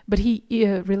 but he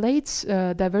relates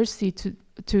diversity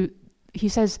to, he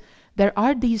says, there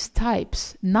are these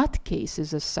types, not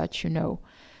cases as such, you know.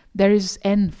 There is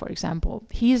N, for example.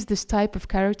 He is this type of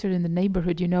character in the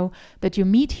neighborhood, you know, that you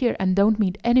meet here and don't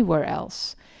meet anywhere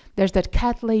else. There's that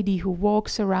cat lady who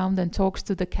walks around and talks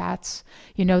to the cats.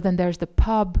 You know, then there's the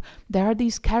pub. There are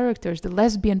these characters, the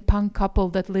lesbian punk couple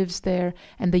that lives there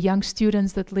and the young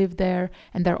students that live there,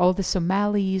 and there are all the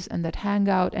Somalis and that hang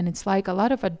out, and it's like a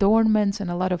lot of adornments and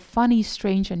a lot of funny,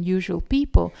 strange, unusual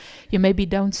people you maybe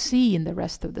don't see in the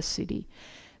rest of the city.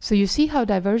 So you see how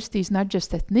diversity is not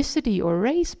just ethnicity or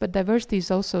race, but diversity is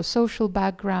also social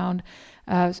background,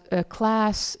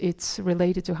 class. It's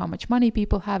related to how much money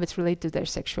people have. It's related to their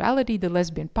sexuality. The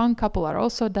lesbian punk couple are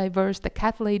also diverse. The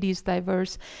cat lady is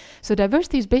diverse. So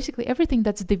diversity is basically everything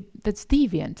that's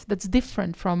deviant, that's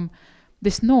different from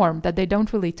this norm that they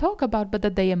don't really talk about, but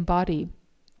that they embody.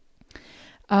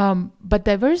 But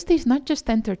diversity is not just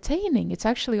entertaining. It's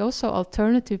actually also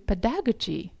alternative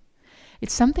pedagogy.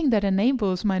 It's something that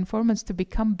enables my informants to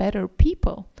become better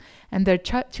people and their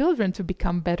children to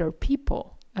become better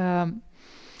people.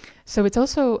 So it's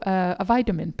also a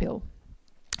vitamin pill.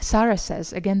 Sarah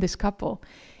says, again, this couple,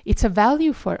 it's a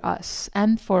value for us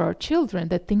and for our children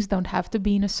that things don't have to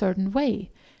be in a certain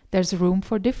way. There's room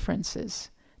for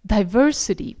differences.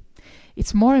 Diversity.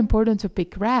 It's more important to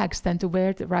pick rags than to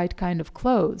wear the right kind of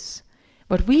clothes.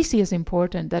 What we see as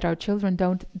important, that our children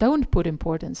don't put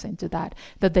importance into that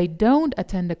they don't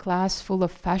attend a class full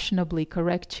of fashionably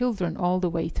correct children all the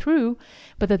way through,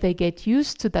 but that they get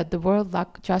used to that the world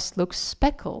just looks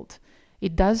speckled.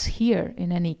 It does here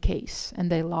in any case, and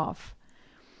they laugh.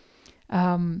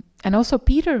 And also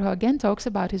Peter, who again talks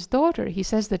about his daughter, he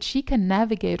says that she can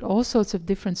navigate all sorts of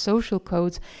different social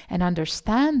codes and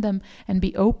understand them and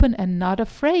be open and not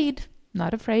afraid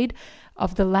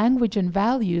of the language and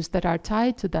values that are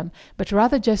tied to them, but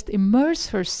rather just immerse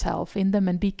herself in them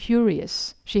and be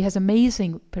curious. She has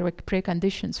amazing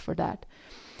preconditions for that.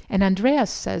 And Andreas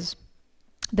says,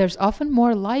 there's often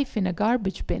more life in a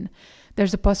garbage bin.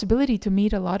 There's a possibility to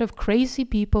meet a lot of crazy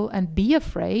people and be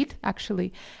afraid,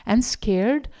 actually, and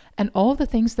scared, and all the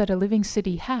things that a living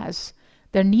city has.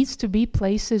 There needs to be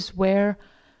places where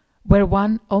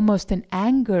one, almost in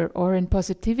anger or in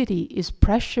positivity, is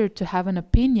pressured to have an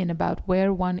opinion about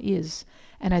where one is.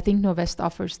 And I think Novest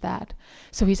offers that.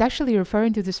 So he's actually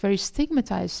referring to this very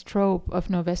stigmatized trope of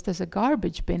Novest as a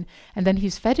garbage bin, and then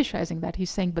he's fetishizing that.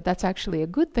 He's saying, but that's actually a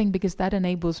good thing because that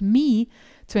enables me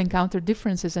to encounter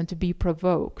differences and to be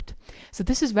provoked. So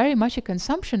this is very much a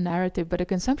consumption narrative, but a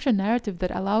consumption narrative that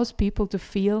allows people to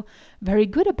feel very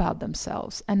good about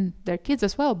themselves and their kids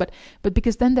as well. But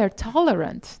because then they're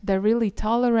tolerant, they're really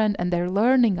tolerant, and they're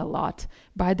learning a lot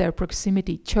by their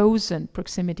proximity, chosen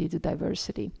proximity to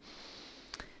diversity.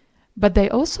 But they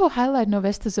also highlight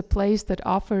Novest as a place that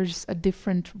offers a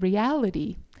different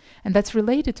reality, and that's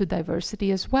related to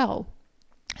diversity as well.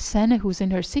 Sene, who's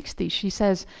in her 60s, she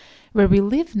says, where we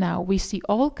live now, we see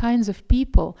all kinds of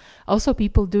people, also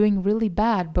people doing really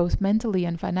bad, both mentally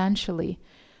and financially.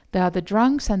 There are the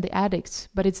drunks and the addicts,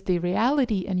 but it's the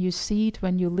reality, and you see it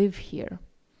when you live here.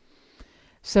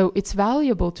 So it's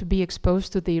valuable to be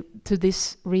exposed to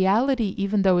this reality,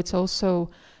 even though it's also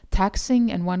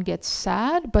taxing and one gets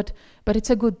sad, but it's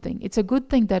a good thing. It's a good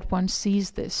thing that one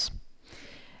sees this.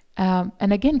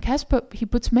 And again, Casper, he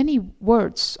puts many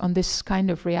words on this kind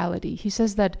of reality. He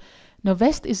says that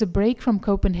Novest is a break from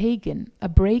Copenhagen, a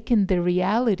break in the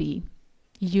reality.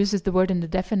 He uses the word in the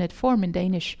definite form in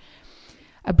Danish.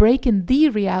 A break in the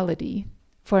reality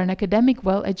for an academic,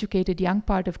 well-educated young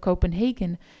part of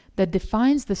Copenhagen that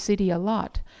defines the city a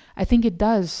lot. I think it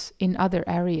does in other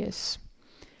areas.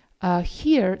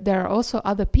 Here, there are also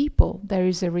other people. There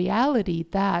is a reality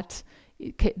that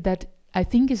I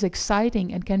think is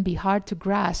exciting and can be hard to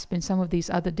grasp in some of these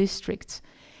other districts.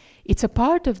 It's a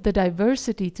part of the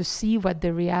diversity to see what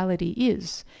the reality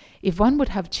is. If one would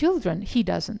have children, he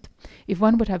doesn't. If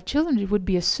one would have children, it would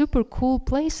be a super cool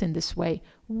place in this way.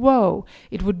 Whoa,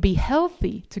 it would be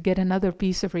healthy to get another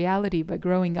piece of reality by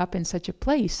growing up in such a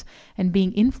place and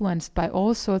being influenced by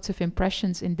all sorts of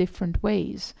impressions in different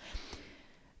ways.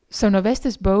 So Novest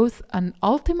is both an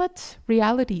ultimate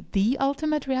reality, the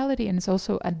ultimate reality, and it's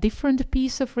also a different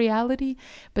piece of reality,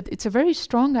 but it's a very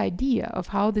strong idea of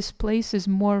how this place is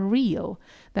more real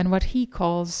than what he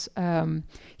calls,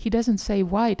 he doesn't say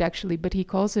white actually, but he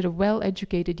calls it a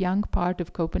well-educated young part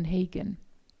of Copenhagen.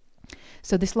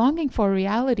 So this longing for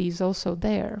reality is also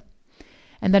there.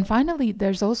 And then finally,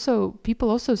 people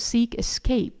also seek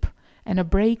escape and a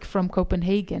break from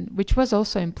Copenhagen, which was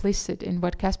also implicit in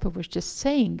what Casper was just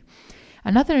saying.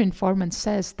 Another informant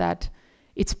says that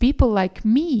it's people like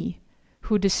me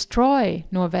who destroy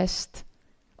Novest,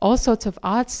 all sorts of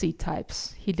artsy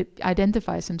types. He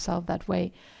identifies himself that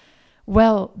way.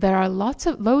 Well, there are loads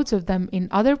of them in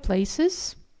other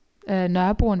places,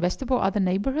 Nørrebro and Vesterbro, other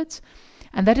neighborhoods,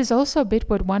 and that is also a bit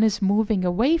what one is moving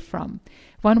away from.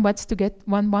 One wants to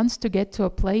get to a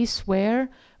place where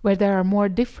there are more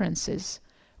differences,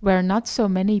 where not so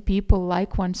many people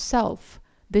like oneself.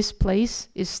 This place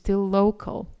is still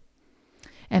local.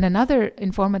 And another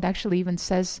informant actually even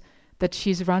says that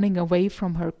she's running away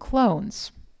from her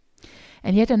clones.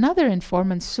 And yet another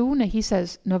informant, Sune, he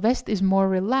says, Novest is more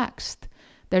relaxed.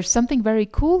 There's something very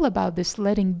cool about this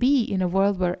letting be in a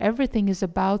world where everything is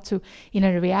in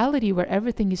a reality where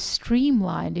everything is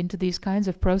streamlined into these kinds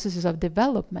of processes of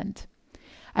development.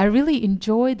 I really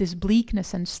enjoy this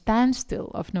bleakness and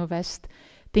standstill of Novest,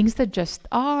 things that just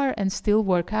are and still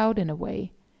work out in a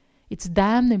way. It's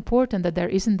damn important that there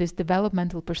isn't this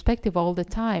developmental perspective all the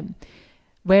time.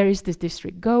 Where is this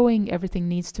district going? Everything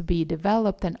needs to be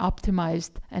developed and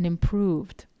optimized and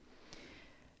improved.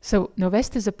 So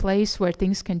Novest is a place where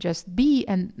things can just be,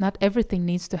 and not everything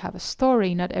needs to have a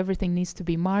story, not everything needs to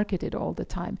be marketed all the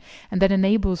time. And that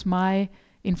enables my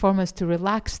informants to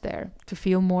relax there, to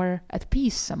feel more at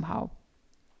peace somehow.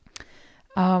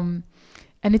 And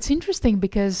it's interesting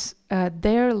because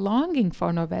their longing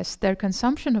for Novest, their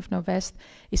consumption of Novest,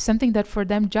 is something that for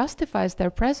them justifies their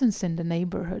presence in the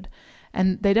neighborhood.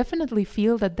 And they definitely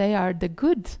feel that they are the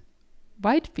good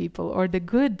white people or the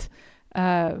good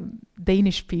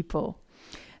Danish people.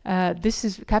 This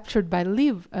is captured by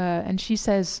Liv, and she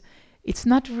says, it's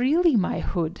not really my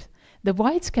hood. The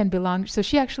whites can belong, so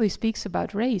she actually speaks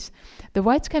about race. The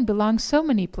whites can belong so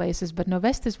many places, but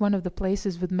Novest is one of the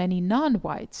places with many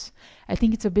non-whites. I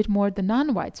think it's a bit more the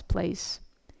non-whites place.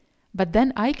 But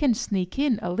then I can sneak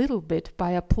in a little bit by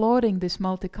applauding this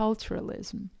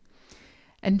multiculturalism.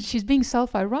 And she's being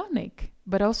self-ironic,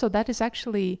 but also that is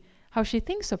actually how she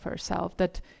thinks of herself,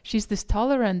 that she's this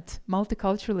tolerant,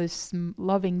 multiculturalism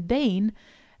loving Dane,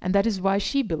 and that is why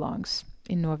she belongs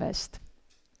in Novest.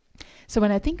 So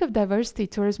when I think of diversity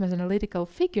tourism as an analytical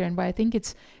figure, and why I think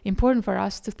it's important for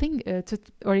us to think,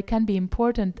 or it can be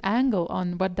important angle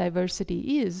on what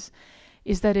diversity is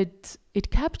that it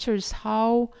captures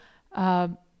how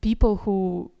people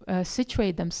who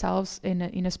situate themselves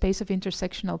in a space of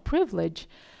intersectional privilege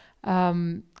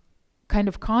kind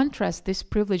of contrast this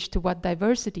privilege to what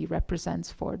diversity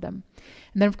represents for them.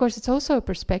 And then of course it's also a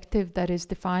perspective that is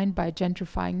defined by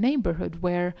gentrifying neighborhood,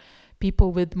 where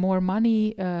people with more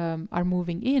money are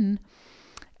moving in.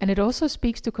 And it also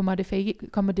speaks to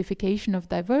commodification of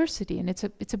diversity, and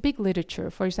it's a big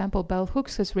literature. For example, Bell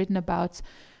Hooks has written about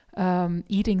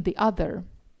eating the other.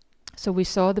 So we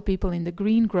saw the people in the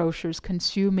greengrocers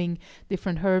consuming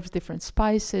different herbs, different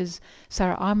spices.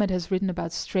 Sarah Ahmed has written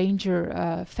about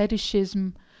stranger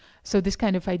fetishism. So this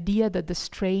kind of idea that the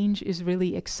strange is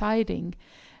really exciting.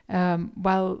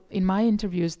 While in my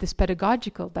interviews, this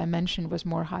pedagogical dimension was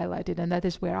more highlighted, and that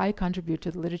is where I contribute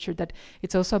to the literature, that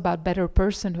it's also about better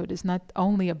personhood. It's not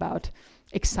only about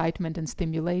excitement and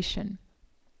stimulation.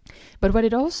 But what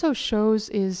it also shows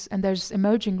is, and there's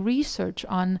emerging research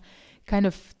on kind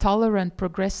of tolerant,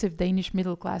 progressive Danish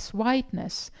middle-class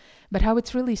whiteness, but how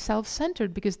it's really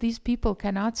self-centered, because these people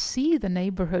cannot see the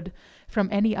neighborhood from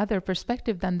any other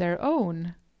perspective than their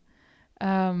own.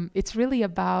 It's really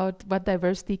about what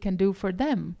diversity can do for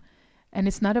them. And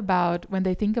it's not about, when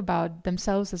they think about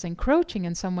themselves as encroaching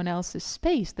in someone else's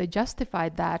space, they justify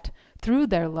that through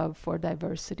their love for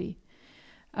diversity.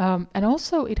 And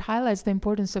also it highlights the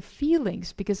importance of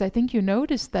feelings, because I think you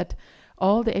noticed that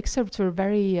all the excerpts were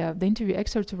the interview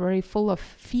excerpts were very full of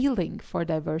feeling for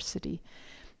diversity.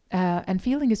 And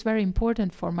feeling is very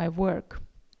important for my work.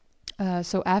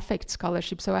 So affect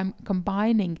scholarship. So I'm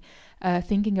combining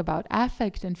thinking about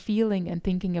affect and feeling and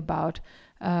thinking about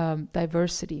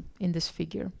diversity in this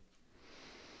figure.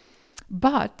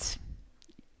 But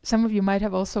some of you might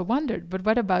have also wondered, but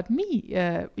what about me?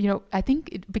 I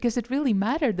think because it really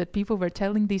mattered that people were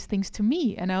telling these things to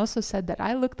me. And I also said that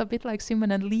I looked a bit like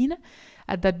Simon and Line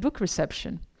at that book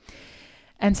reception.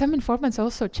 And some informants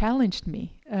also challenged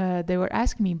me. They were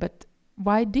asking me, but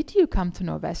why did you come to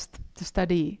Nordvest to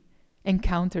study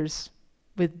encounters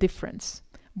with difference?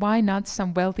 Why not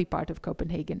some wealthy part of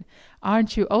Copenhagen?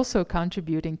 Aren't you also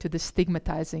contributing to the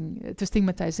stigmatizing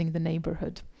the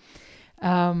neighborhood?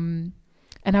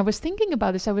 And I was thinking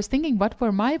about this. I was thinking, what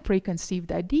were my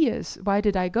preconceived ideas? Why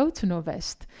did I go to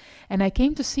Nordvest? And I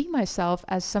came to see myself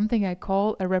as something I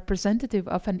call a representative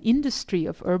of an industry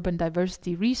of urban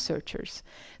diversity researchers.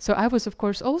 So I was, of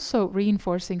course, also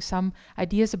reinforcing some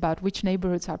ideas about which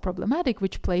neighborhoods are problematic,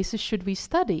 which places should we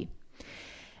study.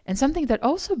 And something that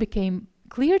also became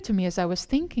clear to me as I was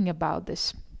thinking about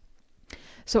this.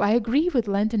 So I agree with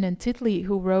Lenton and Titley,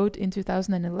 who wrote in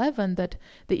 2011 that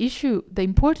the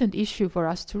important issue for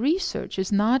us to research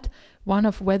is not one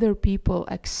of whether people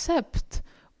accept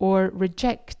or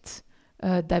reject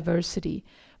diversity,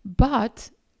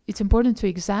 but it's important to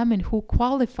examine who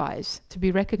qualifies to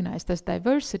be recognized as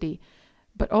diversity,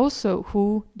 but also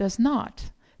who does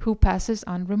not, who passes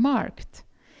unremarked.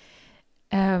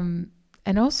 And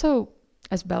also,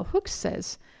 as Bell Hooks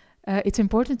says, it's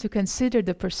important to consider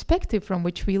the perspective from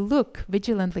which we look,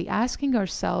 vigilantly asking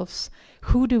ourselves,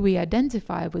 who do we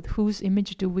identify with, whose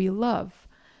image do we love?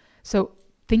 So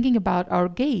thinking about our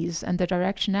gaze and the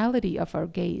directionality of our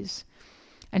gaze.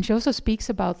 And she also speaks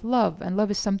about love, and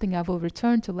love is something I will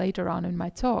return to later on in my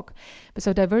talk. But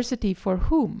so diversity for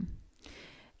whom?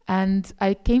 And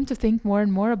I came to think more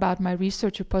and more about my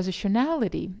research of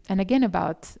positionality, and again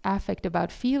about affect,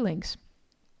 about feelings.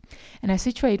 And I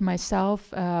situate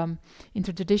myself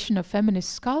into the tradition of feminist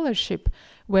scholarship,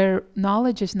 where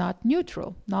knowledge is not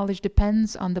neutral. Knowledge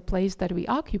depends on the place that we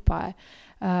occupy.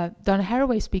 Donna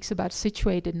Haraway speaks about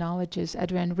situated knowledges.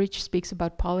 Adrienne Rich speaks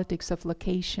about politics of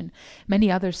location.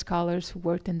 Many other scholars who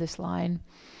worked in this line.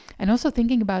 And also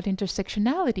thinking about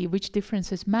intersectionality, which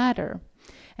differences matter,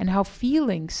 and how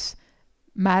feelings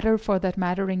matter for that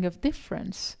mattering of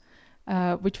difference.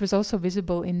 Which was also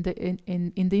visible in the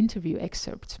interview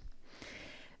excerpt.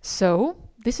 So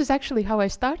this is actually how I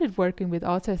started working with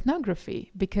autoethnography,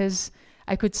 because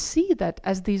I could see that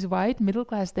as these white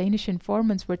middle-class Danish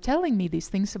informants were telling me these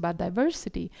things about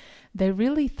diversity, they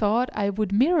really thought I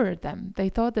would mirror them. They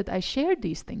thought that I shared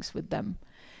these things with them.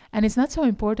 And it's not so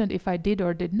important if I did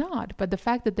or did not, but the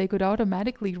fact that they could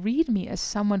automatically read me as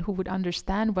someone who would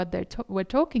understand what they were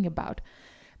talking about,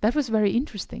 that was very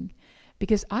interesting.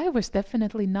 Because I was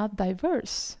definitely not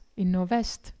diverse in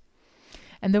Nordvest.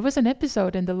 And there was an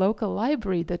episode in the local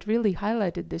library that really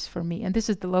highlighted this for me. And this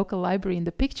is the local library in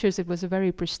the pictures. It was a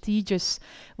very prestigious,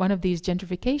 one of these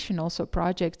gentrification also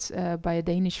projects by a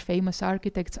Danish famous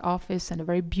architect's office, and a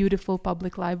very beautiful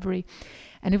public library.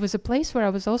 And it was a place where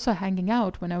I was also hanging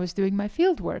out when I was doing my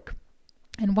field work.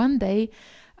 And one day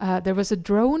there was a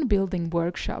drone building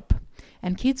workshop.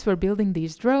 And kids were building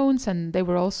these drones, and they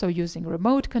were also using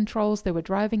remote controls. They were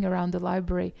driving around the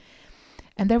library.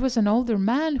 And there was an older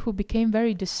man who became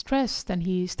very distressed, and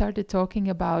he started talking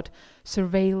about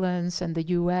surveillance and the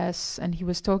US, and he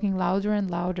was talking louder and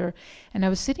louder. And I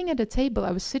was sitting at a table.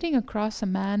 I was sitting across a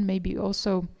man, maybe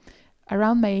also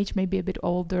around my age, maybe a bit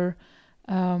older.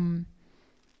 And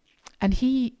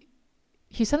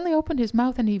he suddenly opened his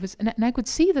mouth, and I could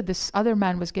see that this other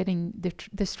man was getting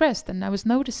distressed, and I was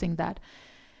noticing that.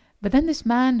 But then this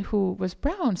man who was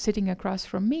brown sitting across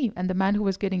from me, and the man who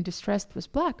was getting distressed was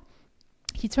black,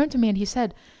 he turned to me and he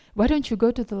said, why don't you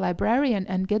go to the librarian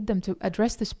and get them to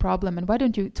address this problem, and why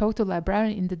don't you talk to the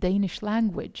librarian in the Danish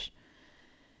language?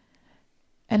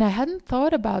 And I hadn't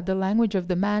thought about the language of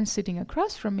the man sitting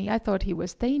across from me. I thought he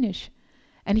was Danish,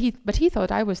 but he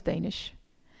thought I was Danish.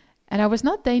 And I was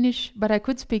not Danish, but I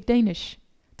could speak Danish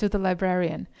to the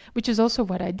librarian, which is also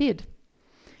what I did.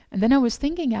 And then I was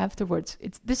thinking afterwards,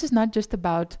 this is not just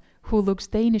about who looks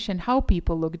Danish and how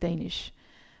people look Danish,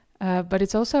 but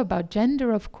it's also about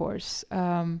gender, of course,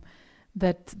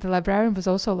 that the librarian was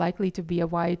also likely to be a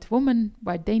white woman,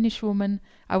 white Danish woman.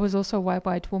 I was also a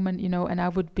white woman, you know, and I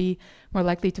would be more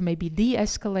likely to maybe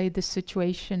de-escalate this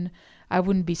situation. I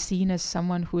wouldn't be seen as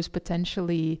someone who is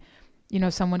potentially, you know,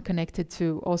 someone connected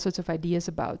to all sorts of ideas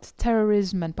about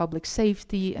terrorism and public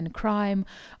safety and crime.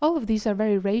 All of these are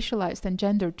very racialized and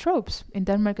gendered tropes in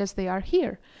Denmark as they are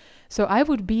here. So I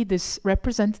would be this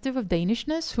representative of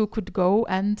Danishness who could go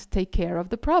and take care of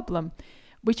the problem,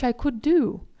 which I could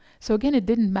do. So again, it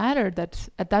didn't matter that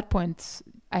at that point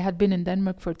I had been in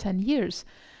Denmark for 10 years,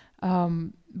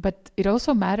 but it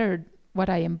also mattered what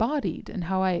I embodied and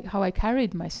how I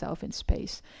carried myself in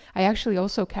space. I actually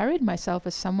also carried myself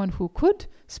as someone who could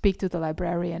speak to the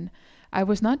librarian. I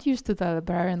was not used to the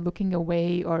librarian looking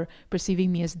away or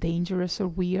perceiving me as dangerous or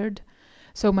weird.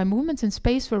 So my movements in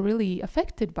space were really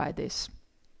affected by this.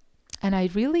 And I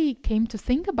really came to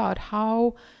think about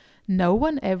how no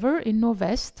one ever in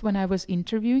Novest, when I was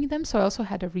interviewing them, so I also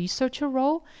had a researcher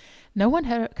role, no one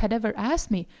had ever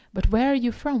asked me, but where are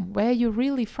you from? Where are you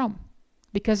really from?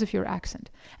 Because of your accent.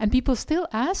 And people still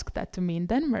ask that to me in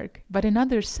Denmark, but in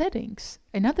other settings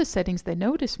they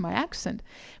notice my accent.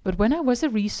 But when I was a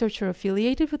researcher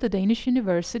affiliated with the Danish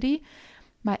University,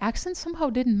 my accent somehow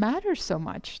didn't matter so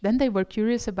much. Then they were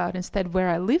curious about instead where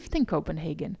I lived in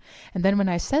Copenhagen. And then when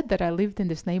I said that I lived in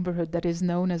this neighborhood that is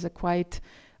known as a quite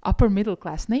upper middle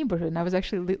class neighborhood, and I was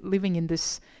actually living in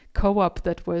this co-op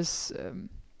that was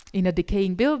in a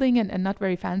decaying building and not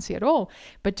very fancy at all,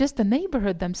 but just the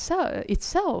neighborhood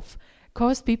itself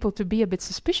caused people to be a bit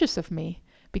suspicious of me,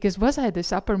 because was I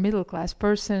this upper middle class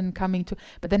person coming to,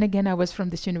 but then again I was from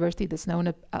this university that's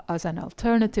known as an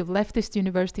alternative leftist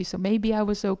university, so maybe I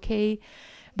was okay,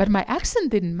 but my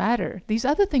accent didn't matter. These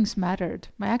other things mattered,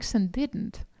 my accent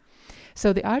didn't.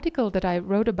 So the article that I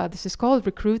wrote about this is called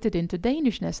Recruited into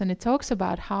Danishness, and it talks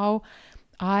about how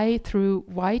I, through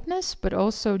whiteness, but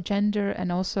also gender and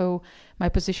also my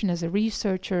position as a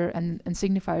researcher and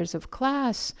signifiers of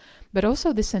class, but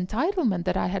also this entitlement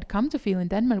that I had come to feel in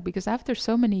Denmark, because after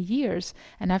so many years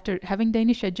and after having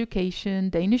Danish education,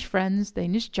 Danish friends,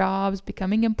 Danish jobs,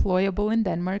 becoming employable in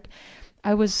Denmark,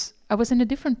 I was in a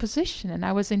different position, and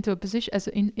I was into a position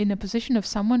in a position of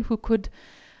someone who could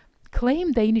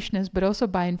claim Danishness, but also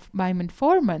by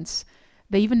informants.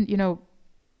 They even, you know,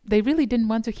 they really didn't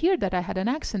want to hear that I had an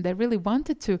accent. They really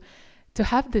wanted to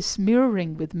have this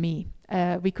mirroring with me.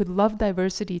 We could love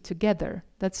diversity together.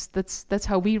 That's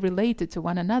how we related to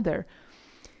one another.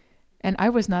 And I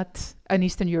was not an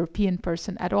Eastern European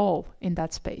person at all in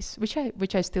that space, which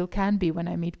I still can be when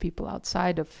I meet people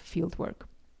outside of fieldwork.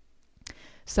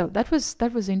 So that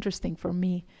was interesting for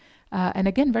me. And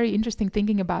again, very interesting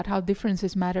thinking about how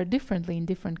differences matter differently in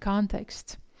different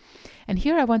contexts. And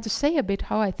here I want to say a bit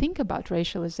how I think about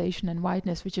racialization and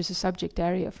whiteness, which is a subject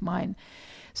area of mine.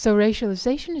 So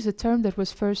racialization is a term that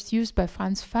was first used by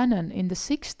Frantz Fanon in the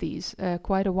 60s,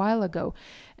 quite a while ago.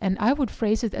 And I would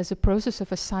phrase it as a process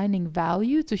of assigning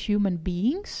value to human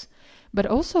beings, but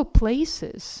also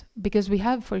places, because we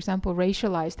have, for example,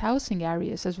 racialized housing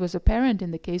areas, as was apparent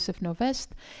in the case of Novest,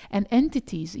 and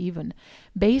entities even,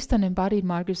 based on embodied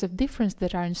markers of difference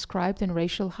that are inscribed in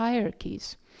racial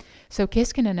hierarchies. So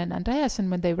Keskinen and Andreasen,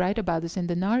 when they write about this in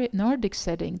the Nordic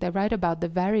setting, they write about the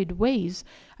varied ways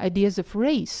ideas of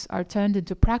race are turned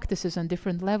into practices on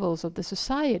different levels of the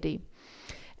society.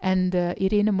 And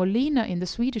Irene Molina in the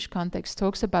Swedish context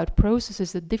talks about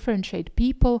processes that differentiate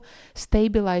people,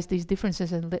 stabilize these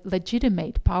differences, and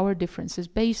legitimate power differences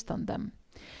based on them.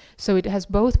 So it has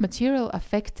both material,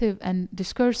 affective, and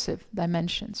discursive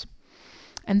dimensions.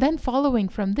 And then following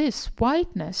from this,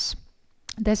 whiteness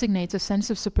designates a sense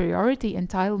of superiority,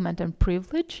 entitlement, and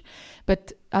privilege.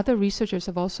 But other researchers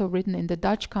have also written in the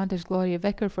Dutch context, Gloria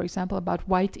Wekker, for example, about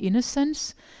white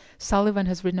innocence. Sullivan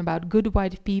has written about good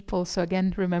white people, so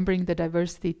again, remembering the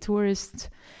diversity tourists.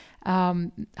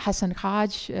 Hassan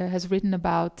Haj has written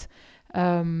about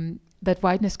that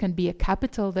whiteness can be a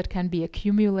capital that can be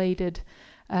accumulated.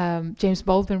 James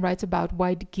Baldwin writes about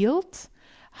white guilt,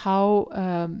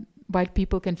 how white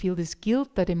people can feel this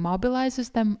guilt that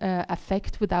immobilizes them,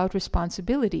 affect without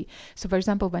responsibility. So for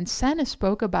example, when Sanne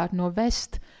spoke about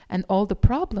Nordwest and all the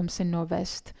problems in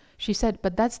Nordwest, she said,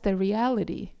 but that's the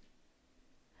reality.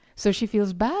 So she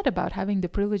feels bad about having the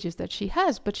privileges that she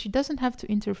has, but she doesn't have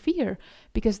to interfere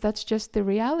because that's just the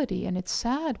reality, and it's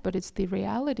sad, but it's the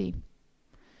reality.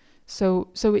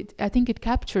 So I think it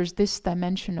captures this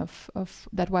dimension of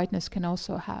that whiteness can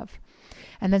also have.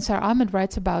 And then Sarah Ahmed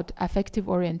writes about affective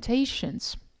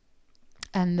orientations.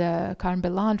 And Karen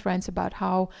Beland writes about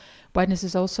how whiteness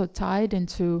is also tied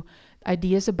into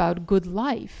ideas about good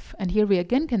life. And here we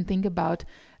again can think about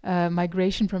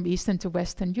migration from Eastern to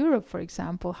Western Europe, for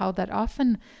example, how that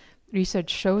often research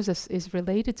shows us is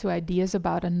related to ideas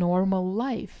about a normal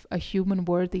life, a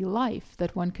human-worthy life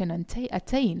that one can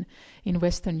attain in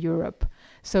Western Europe.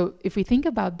 So if we think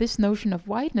about this notion of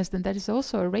whiteness, then that is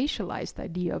also a racialized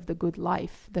idea of the good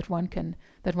life that one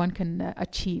can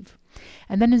achieve.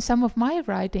 And then in some of my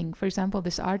writing, for example,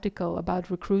 this article about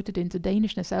recruited into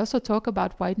Danishness, I also talk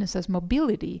about whiteness as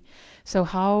mobility. So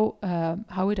how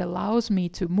it allows me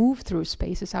to move through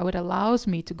spaces, how it allows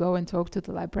me to go and talk to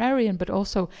the librarian, but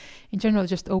also in general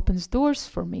just opens doors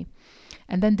for me.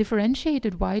 And then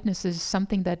differentiated whiteness is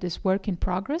something that is work in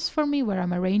progress for me, where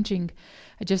I'm arranging.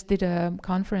 I just did a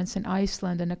conference in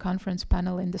Iceland and a conference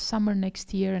panel in the summer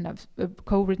next year, and I've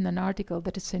co-written an article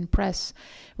that is in press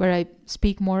where I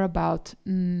speak more about,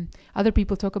 other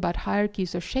people talk about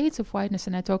hierarchies or shades of whiteness,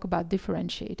 and I talk about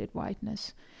differentiated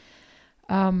whiteness.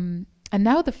 And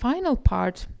now the final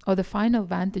part, or the final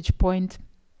vantage point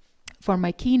for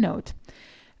my keynote,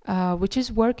 which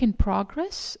is work in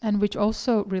progress and which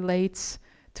also relates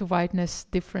to whiteness,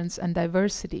 difference, and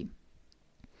diversity.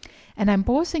 And I'm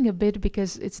pausing a bit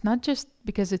because it's not just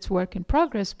because it's work in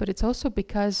progress, but it's also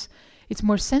because it's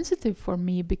more sensitive for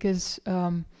me, because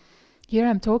here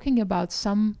I'm talking about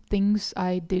some things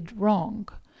I did wrong.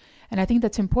 And I think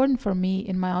that's important for me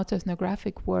in my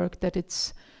autoethnographic work, that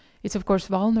it's of course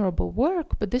vulnerable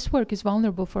work, but this work is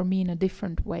vulnerable for me in a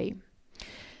different way.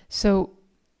 So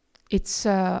it's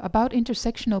about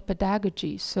intersectional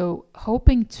pedagogy, so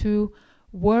hoping to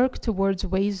work towards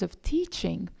ways of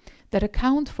teaching that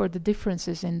account for the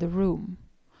differences in the room.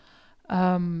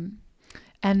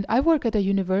 And I work at a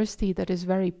university that is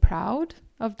very proud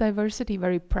of diversity,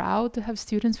 very proud to have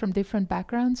students from different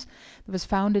backgrounds. It was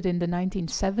founded in the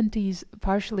 1970s,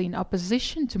 partially in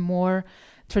opposition to more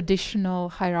traditional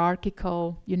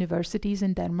hierarchical universities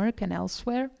in Denmark and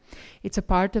elsewhere. It's a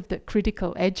part of the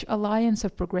Critical Edge Alliance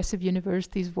of progressive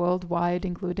universities worldwide,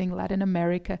 including Latin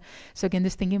America. So again,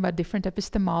 this thinking about different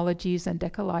epistemologies and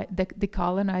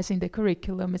decolonizing the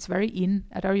curriculum. It's very in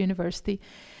at our university.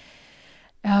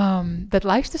 That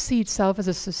likes to see itself as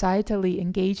a societally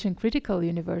engaged and critical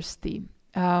university.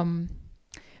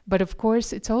 But of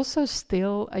course, it's also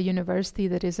still a university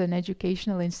that is an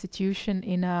educational institution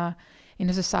in a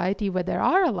society where there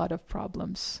are a lot of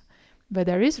problems, where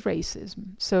there is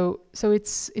racism. So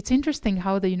it's interesting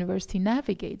how the university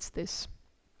navigates this.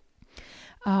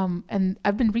 And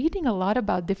I've been reading a lot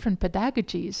about different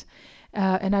pedagogies,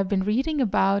 and I've been reading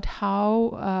about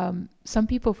how some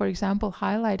people, for example,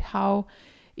 highlight how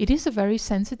it is a very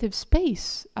sensitive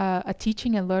space, a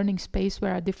teaching and learning space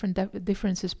where a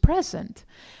difference is present.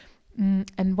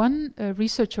 And one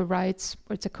researcher writes,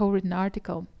 or it's a co-written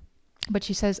article, but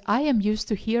she says, I am used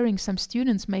to hearing some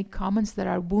students make comments that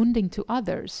are wounding to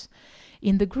others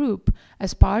in the group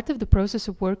as part of the process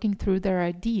of working through their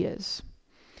ideas.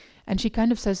 And she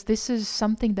kind of says, this is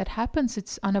something that happens,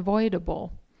 it's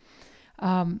unavoidable.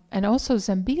 And also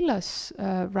Zambilas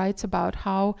writes about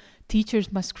how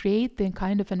teachers must create the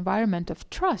kind of environment of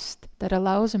trust that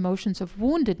allows emotions of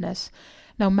woundedness,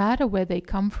 no matter where they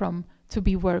come from, to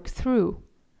be worked through.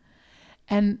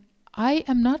 And I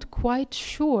am not quite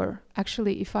sure,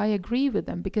 actually, if I agree with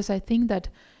them, because I think that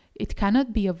it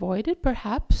cannot be avoided,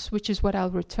 perhaps, which is what I'll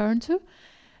return to,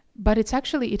 but it's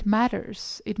actually, it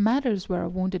matters. It matters where a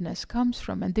woundedness comes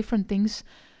from, and different things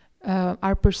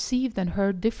are perceived and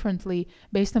heard differently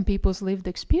based on people's lived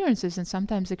experiences, and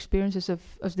sometimes experiences of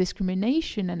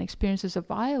discrimination and experiences of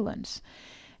violence.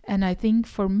 And I think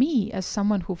for me, as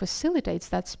someone who facilitates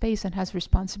that space and has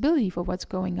responsibility for what's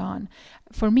going on,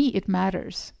 for me it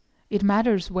matters. It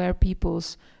matters where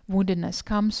people's woundedness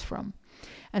comes from.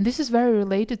 And this is very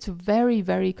related to very,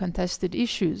 very contested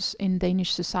issues in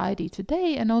Danish society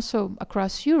today and also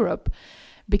across Europe,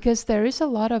 because there is a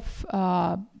lot of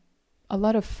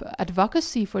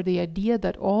advocacy for the idea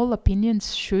that all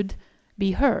opinions should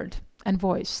be heard and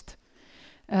voiced.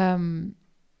 And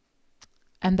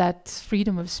that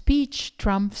freedom of speech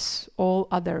trumps all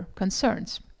other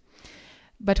concerns.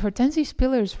 But Hortense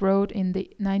Spillers wrote in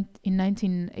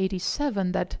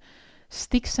 1987 that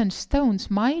sticks and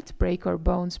stones might break our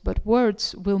bones, but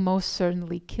words will most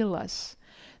certainly kill us.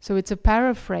 So it's a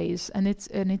paraphrase, and it's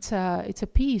a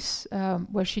piece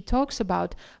where she talks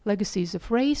about legacies of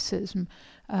racism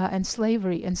and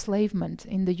slavery, enslavement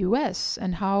in the U.S.,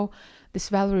 and how this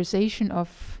valorization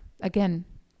of, again,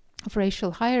 of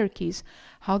racial hierarchies,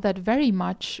 how that very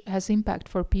much has impact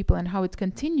for people and how it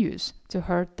continues to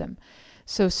hurt them.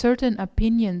 So certain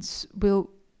opinions will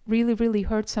really, really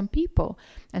hurt some people,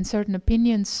 and certain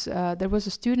opinions, there was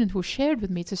a student who shared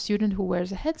with me, it's a student who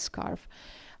wears a headscarf,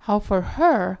 how for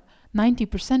her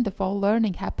 90% of all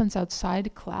learning happens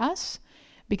outside class,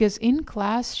 because in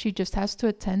class she just has to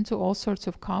attend to all sorts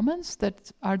of comments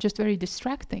that are just very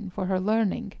distracting for her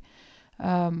learning,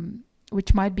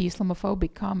 which might be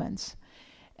Islamophobic comments.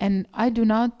 And I do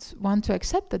not want to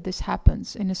accept that this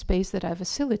happens in a space that I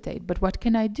facilitate, but what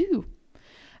can I do?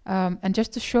 And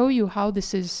just to show you how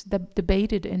this is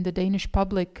debated in the Danish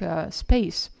public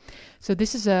space. So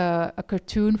this is a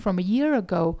cartoon from a year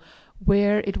ago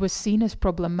where it was seen as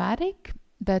problematic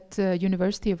that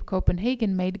University of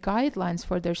Copenhagen made guidelines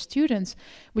for their students,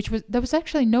 there was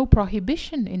actually no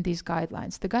prohibition in these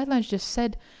guidelines. The guidelines just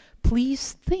said,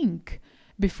 please think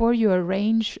before you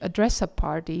arrange a dress-up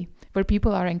party where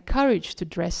people are encouraged to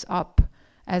dress up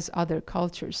as other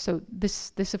cultures. So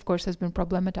this of course has been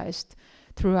problematized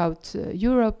throughout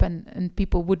Europe, and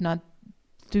people would not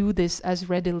do this as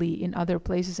readily in other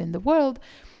places in the world.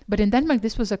 But in Denmark,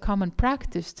 this was a common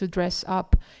practice to dress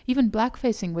up. Even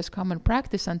blackfacing was common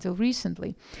practice until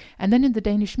recently. And then in the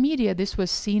Danish media, this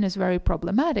was seen as very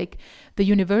problematic. The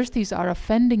universities are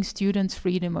offending students'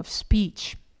 freedom of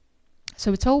speech.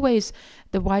 So it's always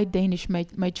the white Danish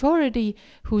majority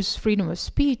whose freedom of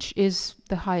speech is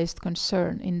the highest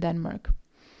concern in Denmark.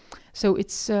 So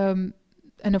it's...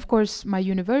 and of course, my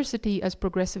university, as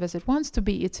progressive as it wants to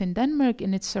be, it's in Denmark,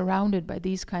 and it's surrounded by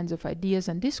these kinds of ideas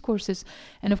and discourses.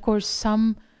 And of course,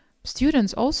 some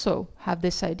students also have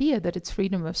this idea that it's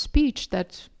freedom of speech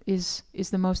that is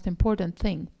the most important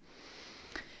thing.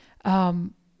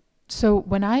 So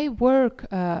when I work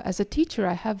as a teacher,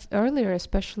 I have earlier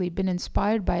especially been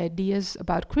inspired by ideas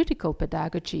about critical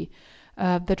pedagogy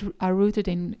that are rooted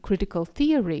in critical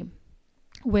theory,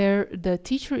 where the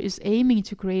teacher is aiming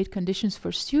to create conditions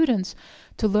for students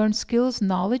to learn skills,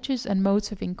 knowledges, and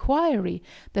modes of inquiry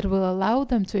that will allow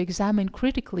them to examine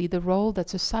critically the role that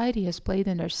society has played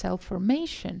in their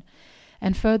self-formation.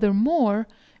 And furthermore,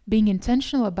 being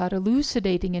intentional about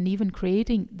elucidating and even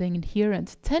creating the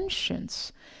inherent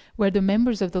tensions where the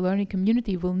members of the learning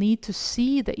community will need to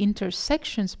see the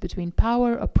intersections between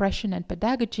power, oppression, and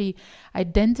pedagogy,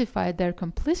 identify their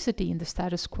complicity in the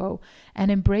status quo,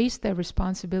 and embrace their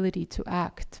responsibility to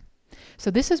act. So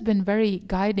this has been very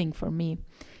guiding for me,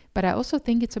 but I also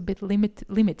think it's a bit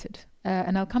limited.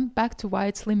 And I'll come back to why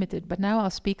it's limited, but now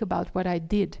I'll speak about what I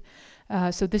did.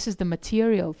 So this is the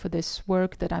material for this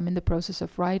work that I'm in the process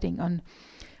of writing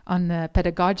on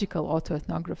pedagogical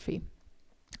autoethnography.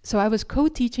 So I was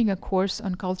co-teaching a course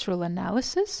on cultural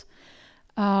analysis,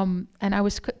 and I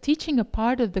was teaching a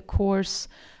part of the course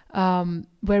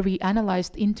where we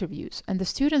analyzed interviews, and the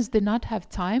students did not have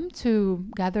time to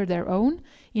gather their own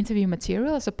interview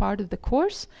material as a part of the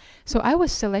course, so I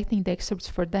was selecting the excerpts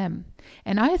for them.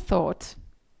 And I thought,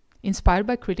 inspired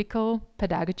by critical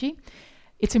pedagogy,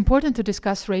 it's important to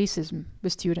discuss racism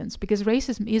with students, because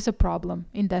racism is a problem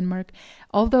in Denmark.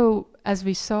 Although, as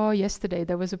we saw yesterday,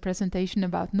 there was a presentation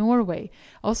about Norway.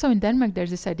 Also in Denmark,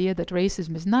 there's this idea that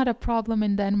racism is not a problem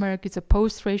in Denmark. It's a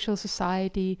post-racial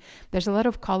society. There's a lot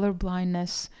of color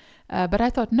blindness. But I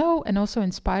thought, no, and also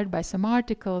inspired by some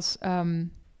articles, I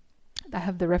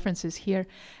have the references here,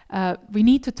 we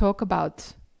need to talk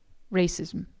about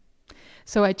racism.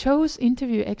 So I chose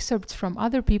interview excerpts from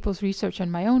other people's research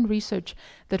and my own research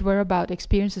that were about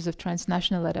experiences of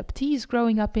transnational adoptees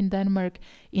growing up in Denmark,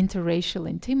 interracial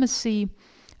intimacy,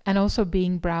 and also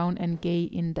being brown and gay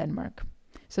in Denmark.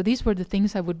 So these were the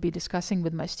things I would be discussing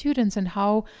with my students, and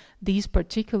how these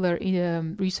particular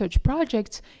research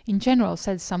projects in general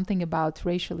said something about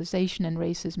racialization and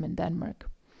racism in Denmark.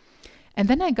 And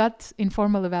then I got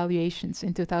informal evaluations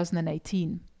in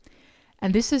 2018.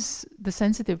 And this is the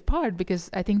sensitive part, because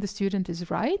I think the student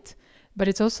is right, but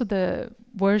it's also the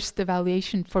worst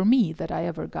evaluation for me that I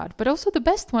ever got, but also the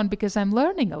best one because I'm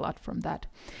learning a lot from that.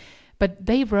 But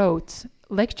they wrote,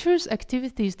 lectures'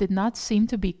 activities did not seem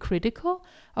to be critical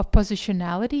of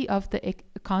positionality of the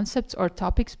concepts or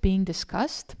topics being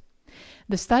discussed.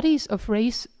 The studies of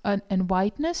race and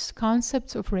whiteness,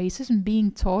 concepts of racism being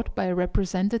taught by a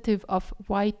representative of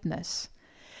whiteness.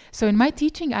 So in my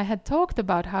teaching, I had talked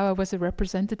about how I was a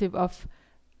representative of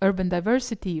urban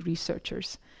diversity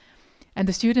researchers. And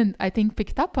the student, I think,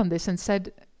 picked up on this and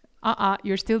said,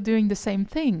 you're still doing the same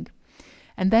thing.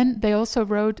 And then they also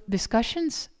wrote,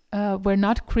 discussions were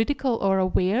not critical or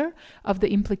aware of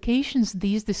the implications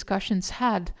these discussions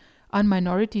had on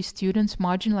minority students,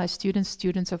 marginalized students,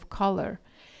 students of color,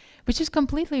 which is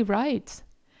completely right.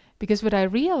 Because what I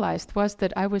realized was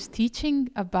that I was teaching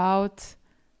about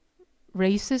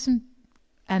racism,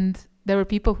 and there were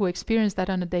people who experienced that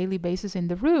on a daily basis in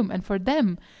the room. And for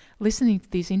them, listening to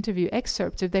these interview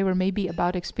excerpts, if they were maybe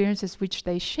about experiences which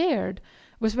they shared,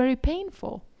 was very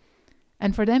painful.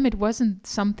 And for them, it wasn't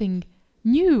something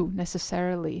new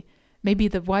necessarily. Maybe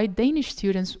the white Danish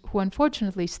students, who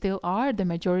unfortunately still are the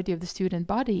majority of the student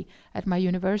body at my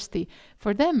university,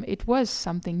 for them it was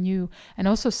something new. And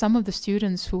also some of the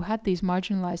students who had these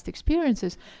marginalized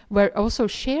experiences were also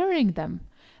sharing them.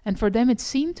 And for them it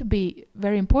seemed to be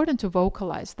very important to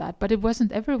vocalize that, but it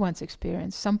wasn't everyone's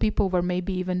experience. Some people were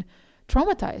maybe even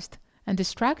traumatized and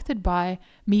distracted by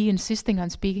me insisting on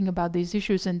speaking about these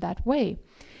issues in that way.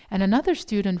 And another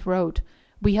student wrote,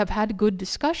 "We have had good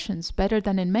discussions, better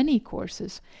than in many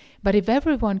courses, but if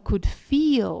everyone could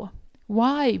feel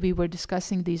why we were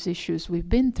discussing these issues we've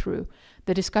been through,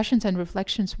 the discussions and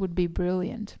reflections would be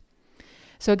brilliant."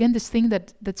 So again, this thing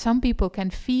that some people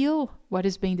can feel what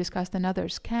is being discussed and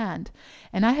others can't.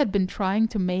 And I had been trying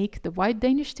to make the white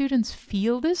Danish students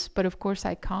feel this, but of course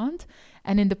I can't.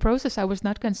 And in the process, I was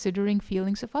not considering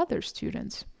feelings of other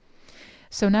students.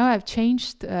 So now I've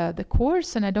changed the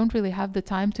course, and I don't really have the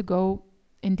time to go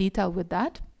in detail with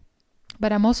that.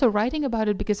 But I'm also writing about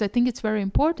it because I think it's very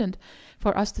important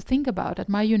for us to think about at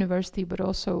my university, but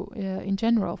also in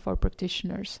general for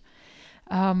practitioners.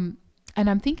 And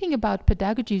I'm thinking about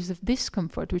pedagogies of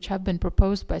discomfort, which have been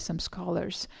proposed by some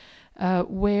scholars,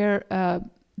 where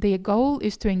the goal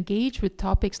is to engage with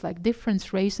topics like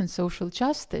difference, race, and social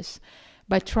justice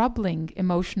by troubling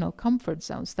emotional comfort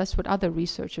zones. That's what other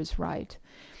researchers write.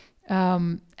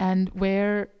 And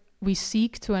where we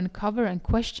seek to uncover and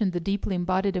question the deeply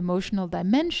embodied emotional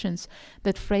dimensions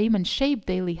that frame and shape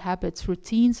daily habits,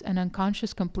 routines, and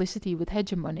unconscious complicity with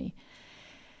hegemony.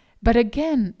 But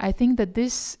again, I think that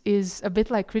this is a bit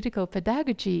like critical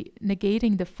pedagogy,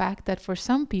 negating the fact that for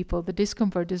some people, the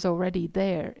discomfort is already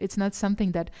there. It's not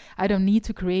something that I don't need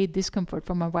to create discomfort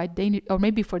for my white Danish, or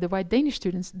maybe for the white Danish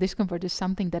students, discomfort is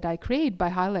something that I create by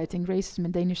highlighting racism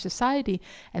in Danish society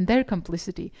and their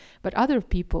complicity. But other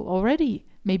people already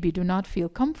maybe do not feel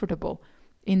comfortable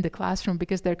in the classroom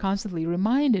because they're constantly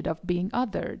reminded of being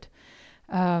othered.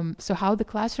 So how the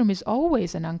classroom is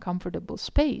always an uncomfortable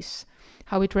space,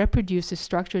 how it reproduces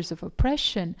structures of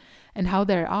oppression, and how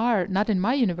there are, not in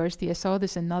my university, I saw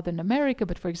this in Northern America,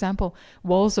 but for example,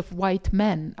 walls of white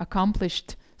men,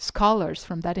 accomplished scholars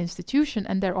from that institution,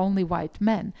 and they're only white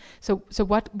men. So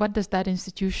what does that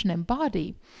institution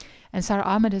embody? And Sarah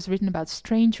Ahmed has written about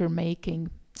stranger making,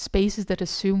 spaces that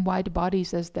assume white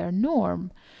bodies as their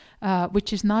norm,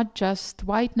 which is not just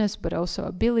whiteness, but also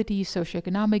ability,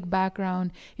 socioeconomic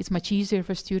background. It's much easier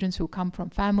for students who come from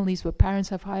families where parents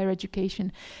have higher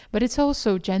education, but it's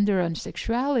also gender and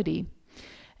sexuality,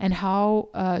 and how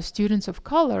students of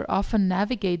color often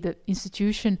navigate the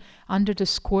institution under the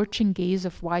scorching gaze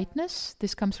of whiteness.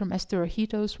 This comes from Esther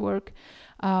Ojito's work,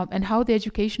 and how the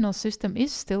educational system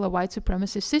is still a white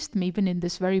supremacist system, even in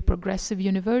this very progressive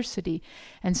university,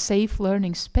 and safe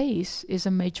learning space is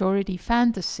a majority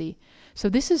fantasy. So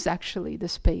this is actually the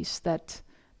space that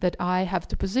I have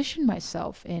to position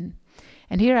myself in.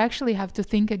 And here I actually have to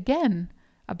think again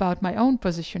about my own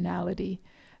positionality,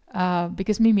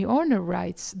 because Mimi Orner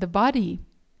writes, the body,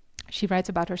 she writes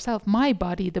about herself, my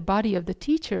body, the body of the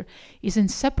teacher, is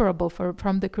inseparable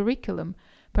from the curriculum.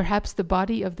 Perhaps the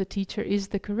body of the teacher is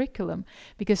the curriculum,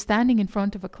 because standing in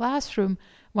front of a classroom,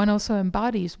 one also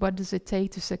embodies what does it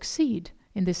take to succeed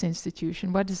in this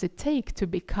institution? What does it take to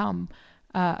become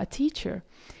a teacher?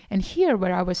 And here,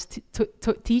 where I was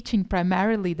teaching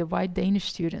primarily the white Danish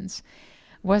students,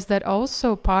 was that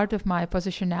also part of my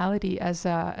positionality as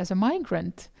a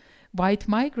migrant, white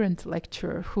migrant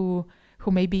lecturer who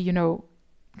maybe, you know,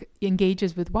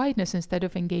 engages with whiteness instead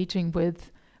of engaging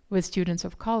with students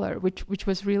of color, which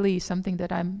was really something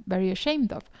that I'm very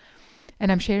ashamed of. And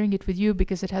I'm sharing it with you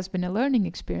because it has been a learning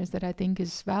experience that I think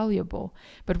is valuable.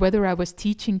 But whether I was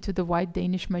teaching to the white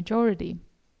Danish majority.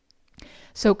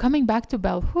 So coming back to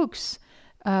bell hooks,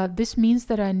 this means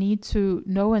that I need to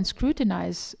know and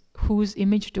scrutinize whose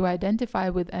image do I identify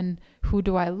with and who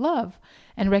do I love,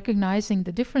 and recognizing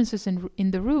the differences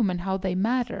in the room and how they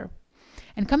matter.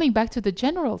 And coming back to the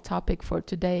general topic for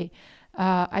today,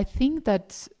 I think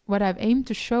that what I've aimed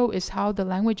to show is how the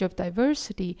language of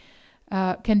diversity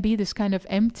can be this kind of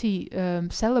empty,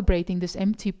 celebrating this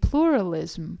empty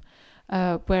pluralism,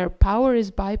 where power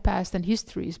is bypassed and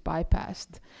history is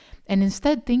bypassed. And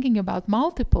instead thinking about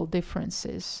multiple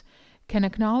differences can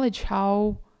acknowledge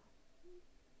how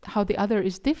the other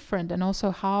is different, and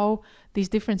also how these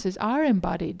differences are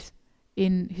embodied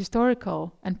in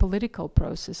historical and political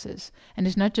processes. And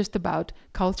it's not just about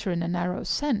culture in a narrow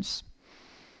sense.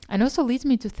 And also leads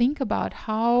me to think about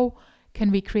how can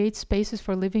we create spaces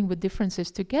for living with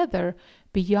differences together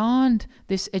beyond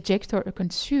this eject or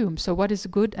consume. So what is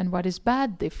good and what is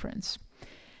bad difference?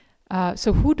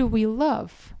 So who do we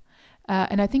love?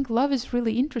 And I think love is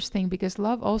really interesting, because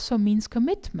love also means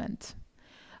commitment.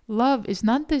 Love is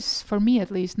not this, for me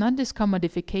at least, not this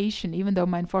commodification, even though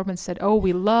my informant said, oh,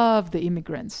 we love the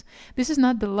immigrants. This is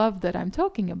not the love that I'm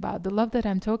talking about. The love that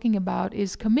I'm talking about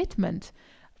is commitment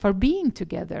for being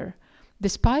together,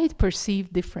 despite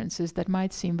perceived differences that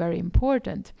might seem very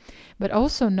important, but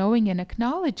also knowing and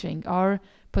acknowledging our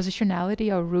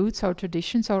positionality, our roots, our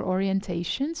traditions, our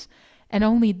orientations. And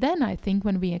only then, I think,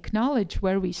 when we acknowledge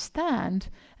where we stand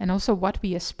and also what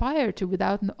we aspire to,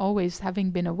 without always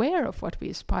having been aware of what we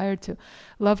aspire to,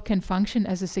 love can function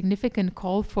as a significant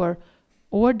call for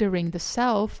ordering the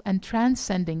self and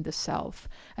transcending the self,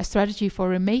 a strategy for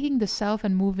remaking the self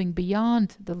and moving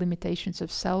beyond the limitations of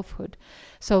selfhood.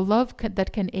 So love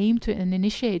that can aim to and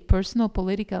initiate personal,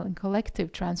 political, and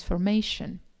collective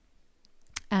transformation.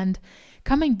 And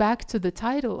coming back to the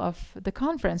title of the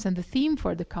conference and the theme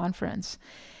for the conference,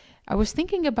 I was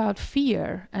thinking about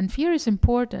fear, and fear is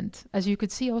important. As you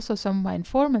could see, also some of my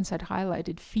informants had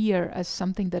highlighted fear as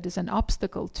something that is an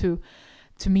obstacle to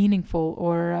meaningful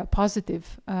or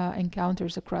positive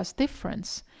encounters across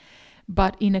difference.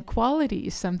 But inequality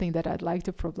is something that I'd like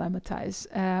to problematize.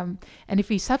 And if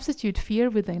we substitute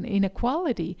fear with an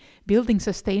inequality, building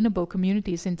sustainable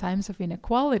communities in times of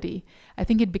inequality, I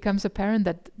think it becomes apparent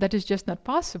that that is just not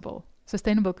possible.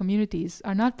 Sustainable communities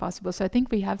are not possible. So I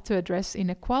think we have to address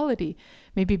inequality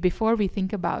maybe before we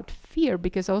think about fear,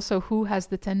 because also who has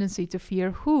the tendency to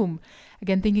fear whom?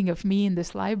 Again, thinking of me in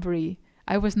this library,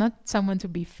 I was not someone to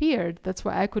be feared. That's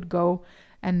why I could go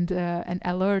and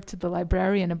alert the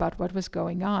librarian about what was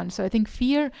going on. So I think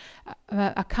fear,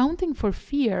 accounting for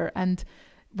fear and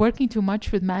working too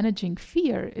much with managing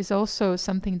fear is also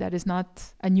something that is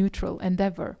not a neutral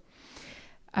endeavor.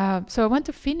 So I want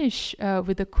to finish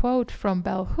with a quote from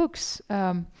Bell Hooks,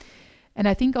 and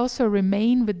I think also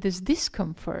remain with this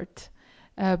discomfort.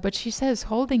 But she says,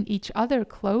 holding each other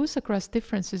close across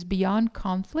differences beyond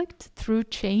conflict through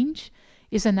change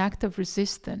is an act of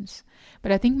resistance.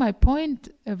 But I think my point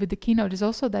with the keynote is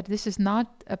also that this is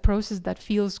not a process that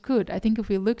feels good. I think if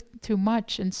we look too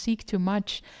much and seek too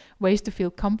much ways to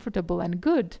feel comfortable and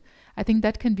good, I think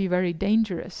that can be very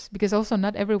dangerous, because also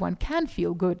not everyone can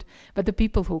feel good, but the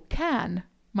people who can,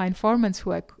 my informants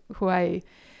whose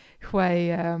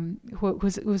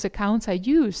accounts I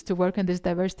use to work on this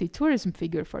diversity tourism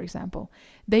figure, for example,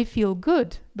 they feel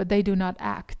good, but they do not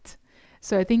act.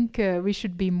 So I think we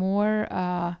should be more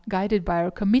guided by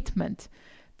our commitment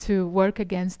to work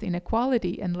against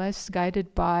inequality and less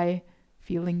guided by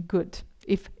feeling good.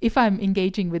 If I'm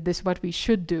engaging with this, what we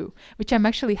should do, which I'm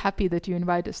actually happy that you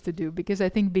invite us to do, because I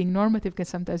think being normative can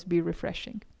sometimes be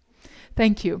refreshing.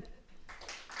 Thank you.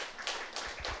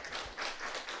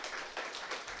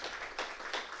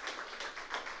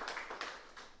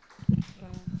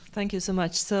 Thank you so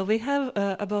much. So we have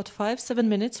about 5-7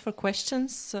 minutes for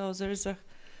questions. So there is a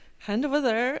hand over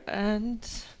there, and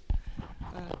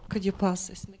could you pass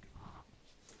this?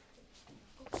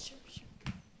 Oh, sure.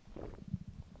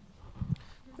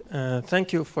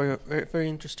 Thank you for your very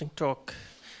interesting talk.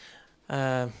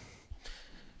 My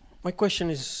question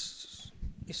is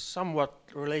somewhat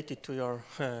related to your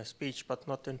speech, but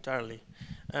not entirely.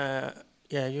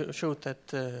 Yeah, you showed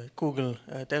that Google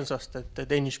tells us that the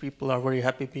Danish people are very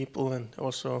happy people, and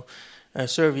also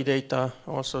survey data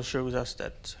also shows us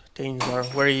that Danes are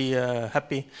very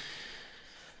happy.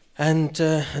 And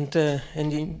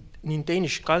in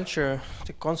Danish culture,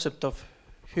 the concept of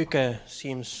hygge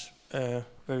seems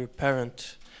very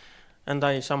apparent, and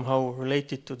I somehow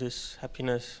related to this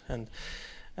happiness. And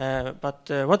but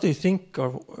what do you think,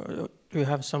 or do you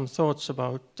have some thoughts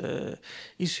about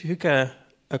is hygge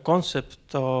a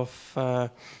concept of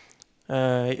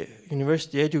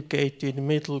university-educated,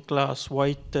 middle-class,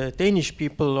 white Danish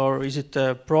people, or is it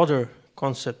a broader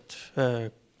concept?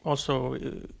 Also,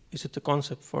 is it a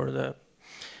concept for the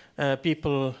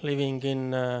people living in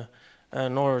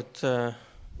north,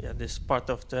 this part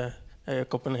of the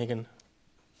Copenhagen?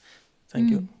 Thank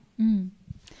you.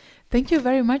 Thank you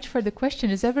very much for the question.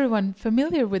 Is everyone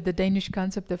familiar with the Danish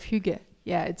concept of hygge?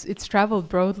 Yeah, it's traveled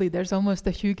broadly. There's almost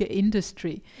a hygge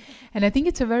industry. And I think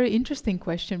it's a very interesting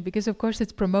question because, of course,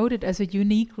 it's promoted as a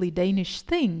uniquely Danish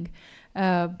thing.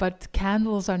 But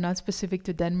candles are not specific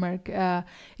to Denmark.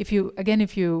 If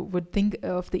you would think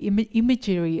of the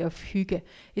imagery of hygge,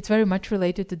 it's very much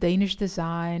related to Danish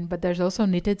design, but there's also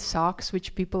knitted socks,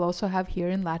 which people also have here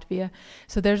in Latvia.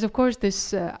 So there's, of course,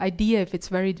 this idea, if it's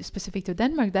very specific to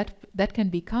Denmark, that can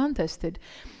be contested.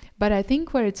 But I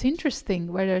think where it's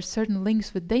interesting, where there's certain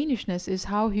links with Danishness, is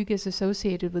how hygge is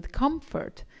associated with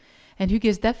comfort. And hygge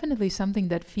is definitely something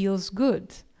that feels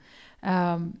good.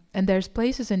 And there's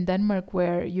places in Denmark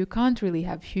where you can't really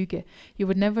have hygge. You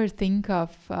would never think of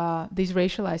these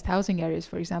racialized housing areas,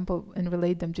 for example, and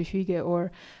relate them to hygge,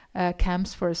 or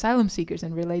camps for asylum seekers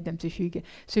and relate them to hygge.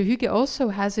 So hygge also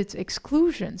has its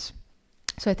exclusions.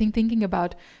 So I think thinking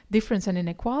about difference and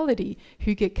inequality,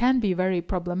 hygge can be very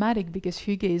problematic because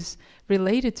hygge is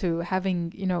related to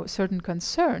having, certain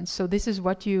concerns. So this is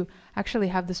what you actually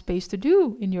have the space to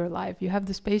do in your life. You have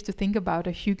the space to think about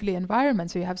a hyggelig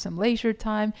environment. So you have some leisure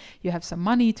time, you have some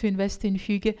money to invest in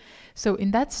hygge. So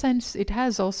in that sense, it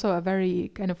has also a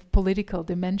very kind of political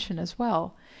dimension as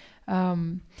well.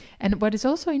 And what is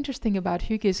also interesting about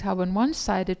hygge is how on one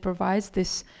side it provides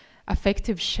this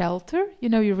affective shelter.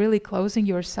 You're really closing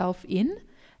yourself in,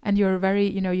 and you're very,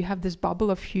 you have this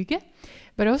bubble of hygge.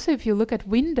 But also if you look at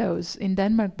windows in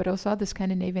Denmark, but also other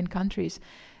Scandinavian countries,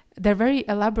 they're very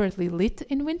elaborately lit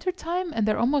in wintertime, and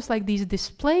they're almost like these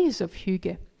displays of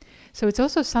hygge. So it's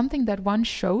also something that one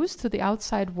shows to the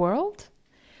outside world.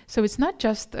 So it's not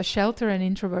just a shelter and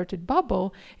introverted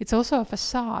bubble, it's also a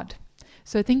facade.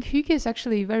 So I think hygge is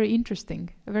actually a very interesting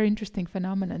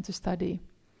phenomenon to study.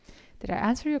 Did I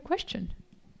answer your question?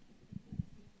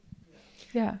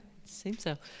 Yeah. Seems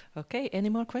so. Okay, any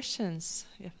more questions?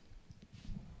 Yeah.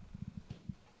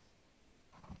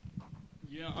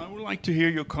 Yeah, I would like to hear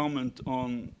your comment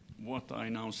on what I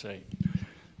now say.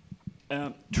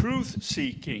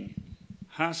 Truth-seeking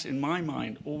has, in my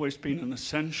mind, always been an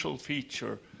essential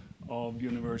feature of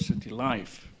university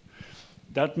life.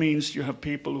 That means you have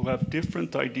people who have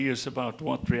different ideas about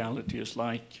what reality is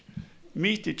like,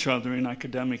 meet each other in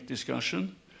academic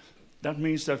discussion. That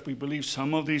means that we believe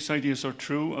some of these ideas are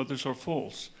true, others are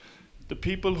false. The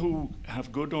people who have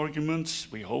good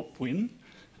arguments, we hope, win,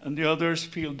 and the others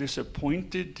feel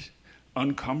disappointed,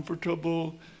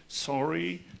 uncomfortable,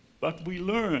 sorry, but we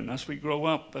learn as we grow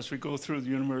up, as we go through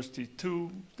the university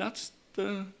too. That's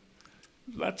the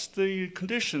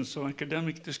conditions of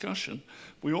academic discussion.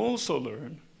 We also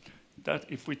learn that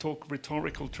if we talk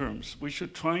rhetorical terms, we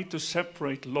should try to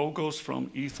separate logos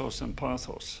from ethos and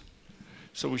pathos.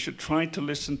 So we should try to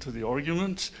listen to the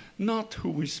arguments, not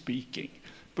who is speaking.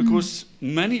 Because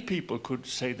many people could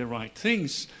say the right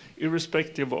things,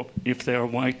 irrespective of if they are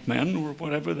white men or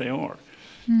whatever they are.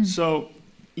 So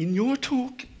in your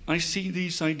talk, I see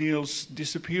these ideals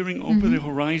disappearing over the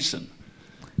horizon.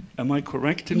 Am I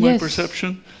correct in my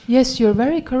perception? Yes, you're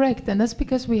very correct. And that's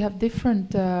because we have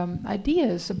different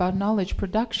ideas about knowledge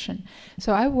production.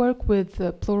 So I work with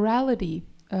plurality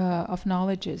of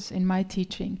knowledges in my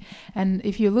teaching. And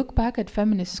if you look back at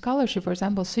feminist scholarship, for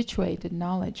example, situated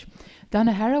knowledge,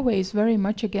 Donna Haraway is very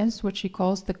much against what she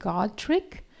calls the God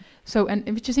trick. So, and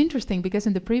which is interesting because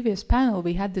in the previous panel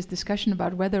we had this discussion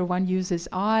about whether one uses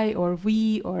I or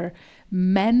we or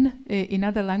men in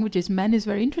other languages. Men is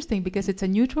very interesting because it's a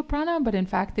neutral pronoun, but in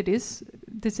fact it is.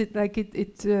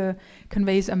 It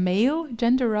conveys a male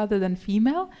gender rather than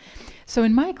female. So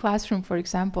in my classroom, for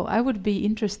example, I would be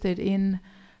interested in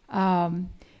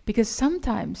because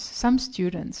sometimes some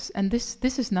students, and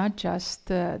this is not just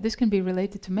this can be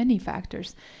related to many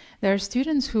factors. There are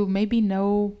students who maybe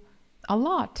know a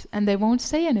lot and they won't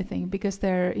say anything because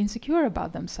they're insecure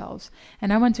about themselves.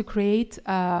 And I want to create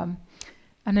an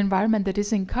environment that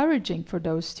is encouraging for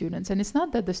those students. And it's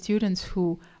not that the students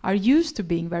who are used to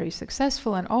being very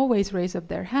successful and always raise up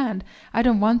their hand, I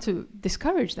don't want to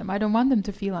discourage them. I don't want them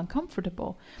to feel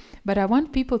uncomfortable. But I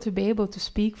want people to be able to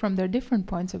speak from their different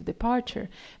points of departure,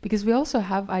 because we also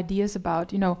have ideas about,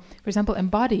 for example,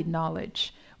 embodied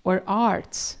knowledge or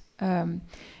arts.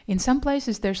 In some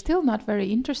places, they're still not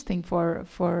very interesting for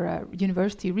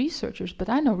university researchers, but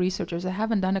I know researchers. I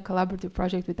haven't done a collaborative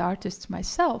project with artists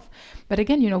myself. But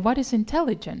again, what is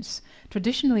intelligence?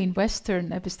 Traditionally in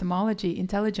Western epistemology,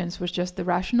 intelligence was just the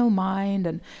rational mind,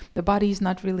 and the body is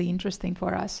not really interesting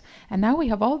for us. And now we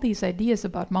have all these ideas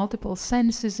about multiple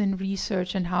senses in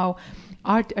research and how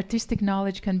artistic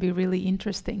knowledge can be really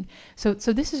interesting. So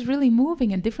this is really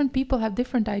moving, and different people have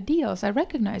different ideals. I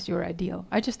recognize your ideal.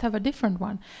 I just have a different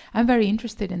one. I'm very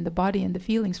interested in the body and the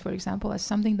feelings, for example, as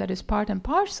something that is part and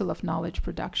parcel of knowledge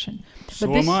production.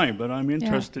 So am I, but I'm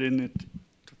interested in it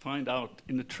to find out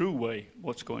in a true way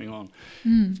what's going on.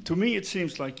 To me, it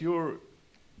seems like you're,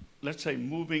 let's say,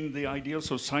 moving the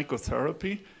ideals of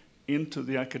psychotherapy into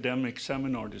the academic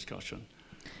seminar discussion.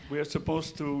 We are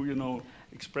supposed to, you know,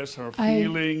 express our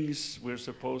feelings. We're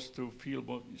supposed to feel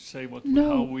what, say what,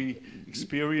 how we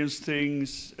experience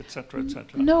things, etc.,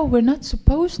 etc. No, we're not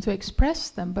supposed to express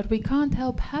them, but we can't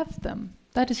help have them.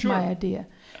 That is my idea.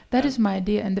 That is my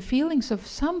idea. And the feelings of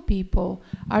some people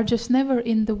are just never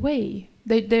in the way.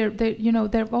 You know,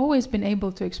 they've always been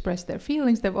able to express their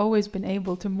feelings. They've always been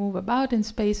able to move about in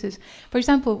spaces. For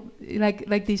example,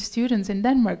 like these students in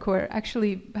Denmark who are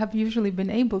actually have usually been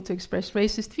able to express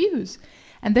racist views.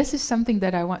 And this is something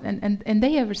that I want, and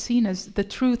they ever seen as the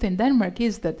truth in Denmark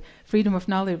is that freedom of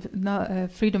knowledge,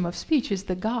 freedom of speech is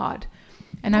the God,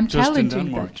 and I'm just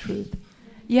challenging that truth.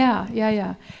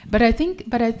 Yeah. But I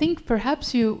think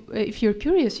perhaps you, if you're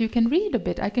curious, you can read a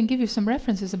bit. I can give you some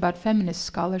references about feminist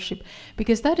scholarship,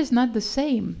 because that is not the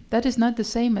same. That is not the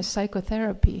same as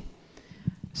psychotherapy.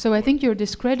 So I think you're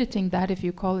discrediting that if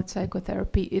you call it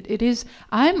psychotherapy. It is.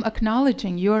 I'm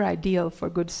acknowledging your ideal for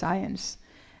good science.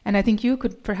 And I think you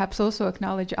could perhaps also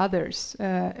acknowledge others,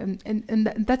 and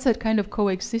that's a kind of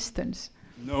coexistence.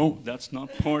 No, that's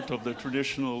not part of the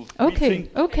traditional. Okay.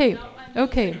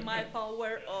 My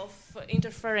power of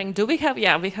interfering. Do we have?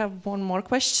 Yeah, we have one more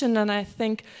question, and I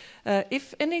think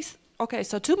if any. Okay,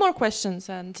 so two more questions,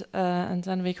 and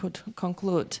then we could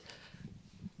conclude.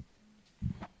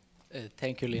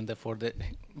 Thank you, Linda, for the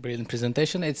brilliant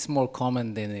presentation. It's more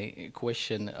common than a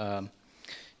question.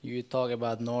 You talk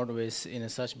about Norway in a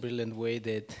such brilliant way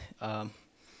that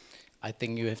I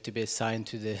think you have to be assigned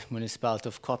to the municipality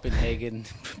of Copenhagen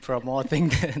promoting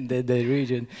the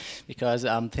region, because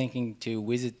I'm thinking to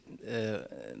visit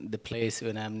the place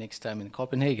when I'm next time in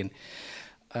Copenhagen.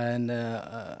 And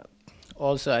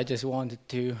also I just wanted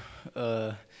to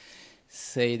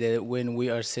say that when we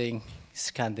are saying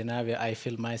Scandinavia, I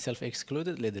feel myself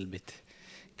excluded a little bit,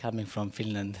 coming from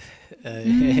Finland,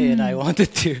 and I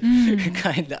wanted to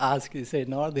kind of ask you, say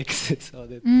Nordics, so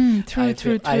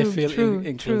that I feel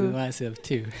included myself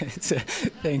too. So,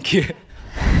 thank you.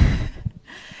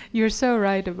 You're so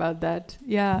right about that.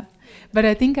 Yeah. But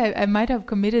I think I might have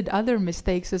committed other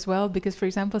mistakes as well, because, for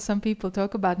example, some people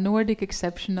talk about Nordic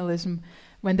exceptionalism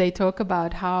when they talk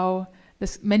about how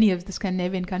many of the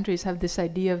Scandinavian countries have this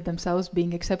idea of themselves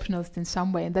being exceptionalist in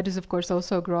some way, and that is, of course,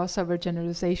 also a gross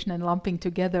overgeneralization and lumping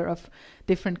together of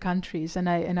different countries. And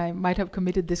I might have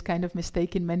committed this kind of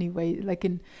mistake in many ways, like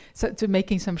to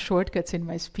making some shortcuts in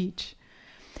my speech.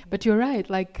 But you're right.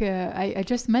 Like I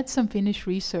just met some Finnish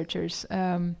researchers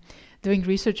doing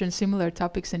research on similar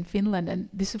topics in Finland, and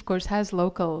this of course has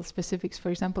local specifics.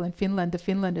 For example, in Finland, the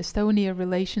Finland-Estonia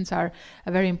relations are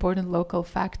a very important local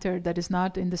factor that is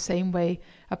not in the same way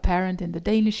apparent in the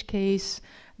Danish case.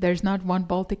 There's not one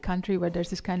Baltic country where there's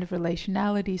this kind of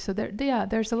relationality. So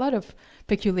there's a lot of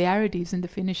peculiarities in the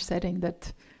Finnish setting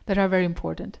that are very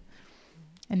important.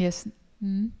 And yes.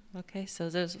 Okay, so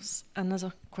there's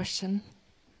another question.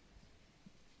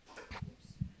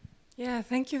 Yeah,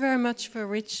 thank you very much for a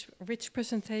rich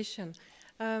presentation.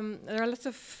 There are lots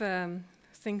of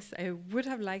things I would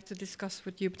have liked to discuss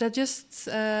with you, but I just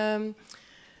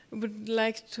would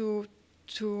like to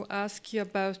ask you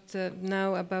about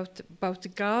now about the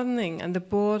gardening and the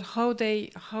board, how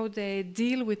they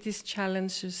deal with these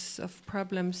challenges of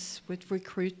problems with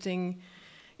recruiting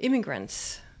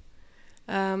immigrants.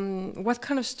 What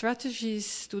kind of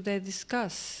strategies do they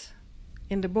discuss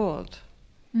in the board?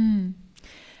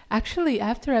 Actually,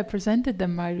 after I presented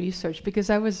them my research, because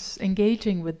I was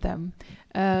engaging with them,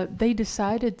 they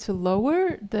decided to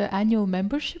lower the annual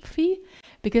membership fee,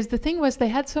 because the thing was they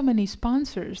had so many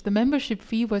sponsors. The membership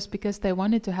fee was because they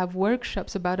wanted to have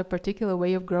workshops about a particular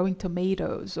way of growing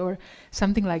tomatoes or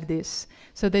something like this.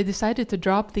 So they decided to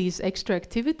drop these extra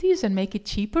activities and make it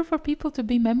cheaper for people to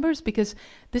be members, because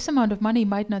this amount of money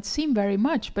might not seem very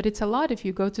much, but it's a lot. If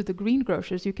you go to the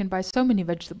greengrocers, you can buy so many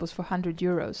vegetables for 100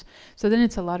 euros. So then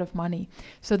it's a lot of money.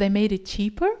 So they made it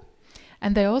cheaper.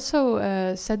 And they also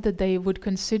said that they would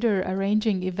consider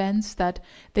arranging events that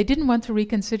they didn't want to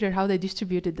reconsider how they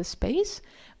distributed the space,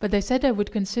 but they said they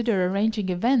would consider arranging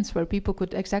events where people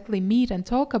could exactly meet and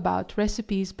talk about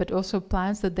recipes, but also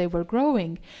plants that they were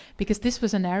growing, because this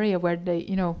was an area where they,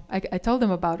 I told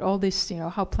them about all this,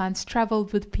 how plants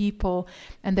traveled with people,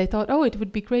 and they thought, oh, it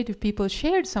would be great if people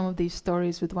shared some of these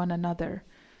stories with one another.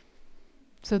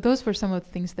 So those were some of the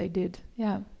things they did,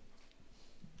 yeah.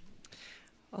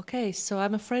 Okay, so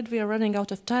I'm afraid we are running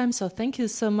out of time, so thank you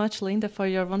so much, Linda, for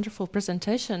your wonderful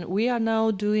presentation. We are now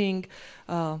doing,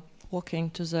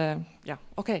 walking to the,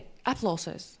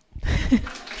 applauses.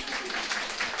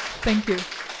 Thank you.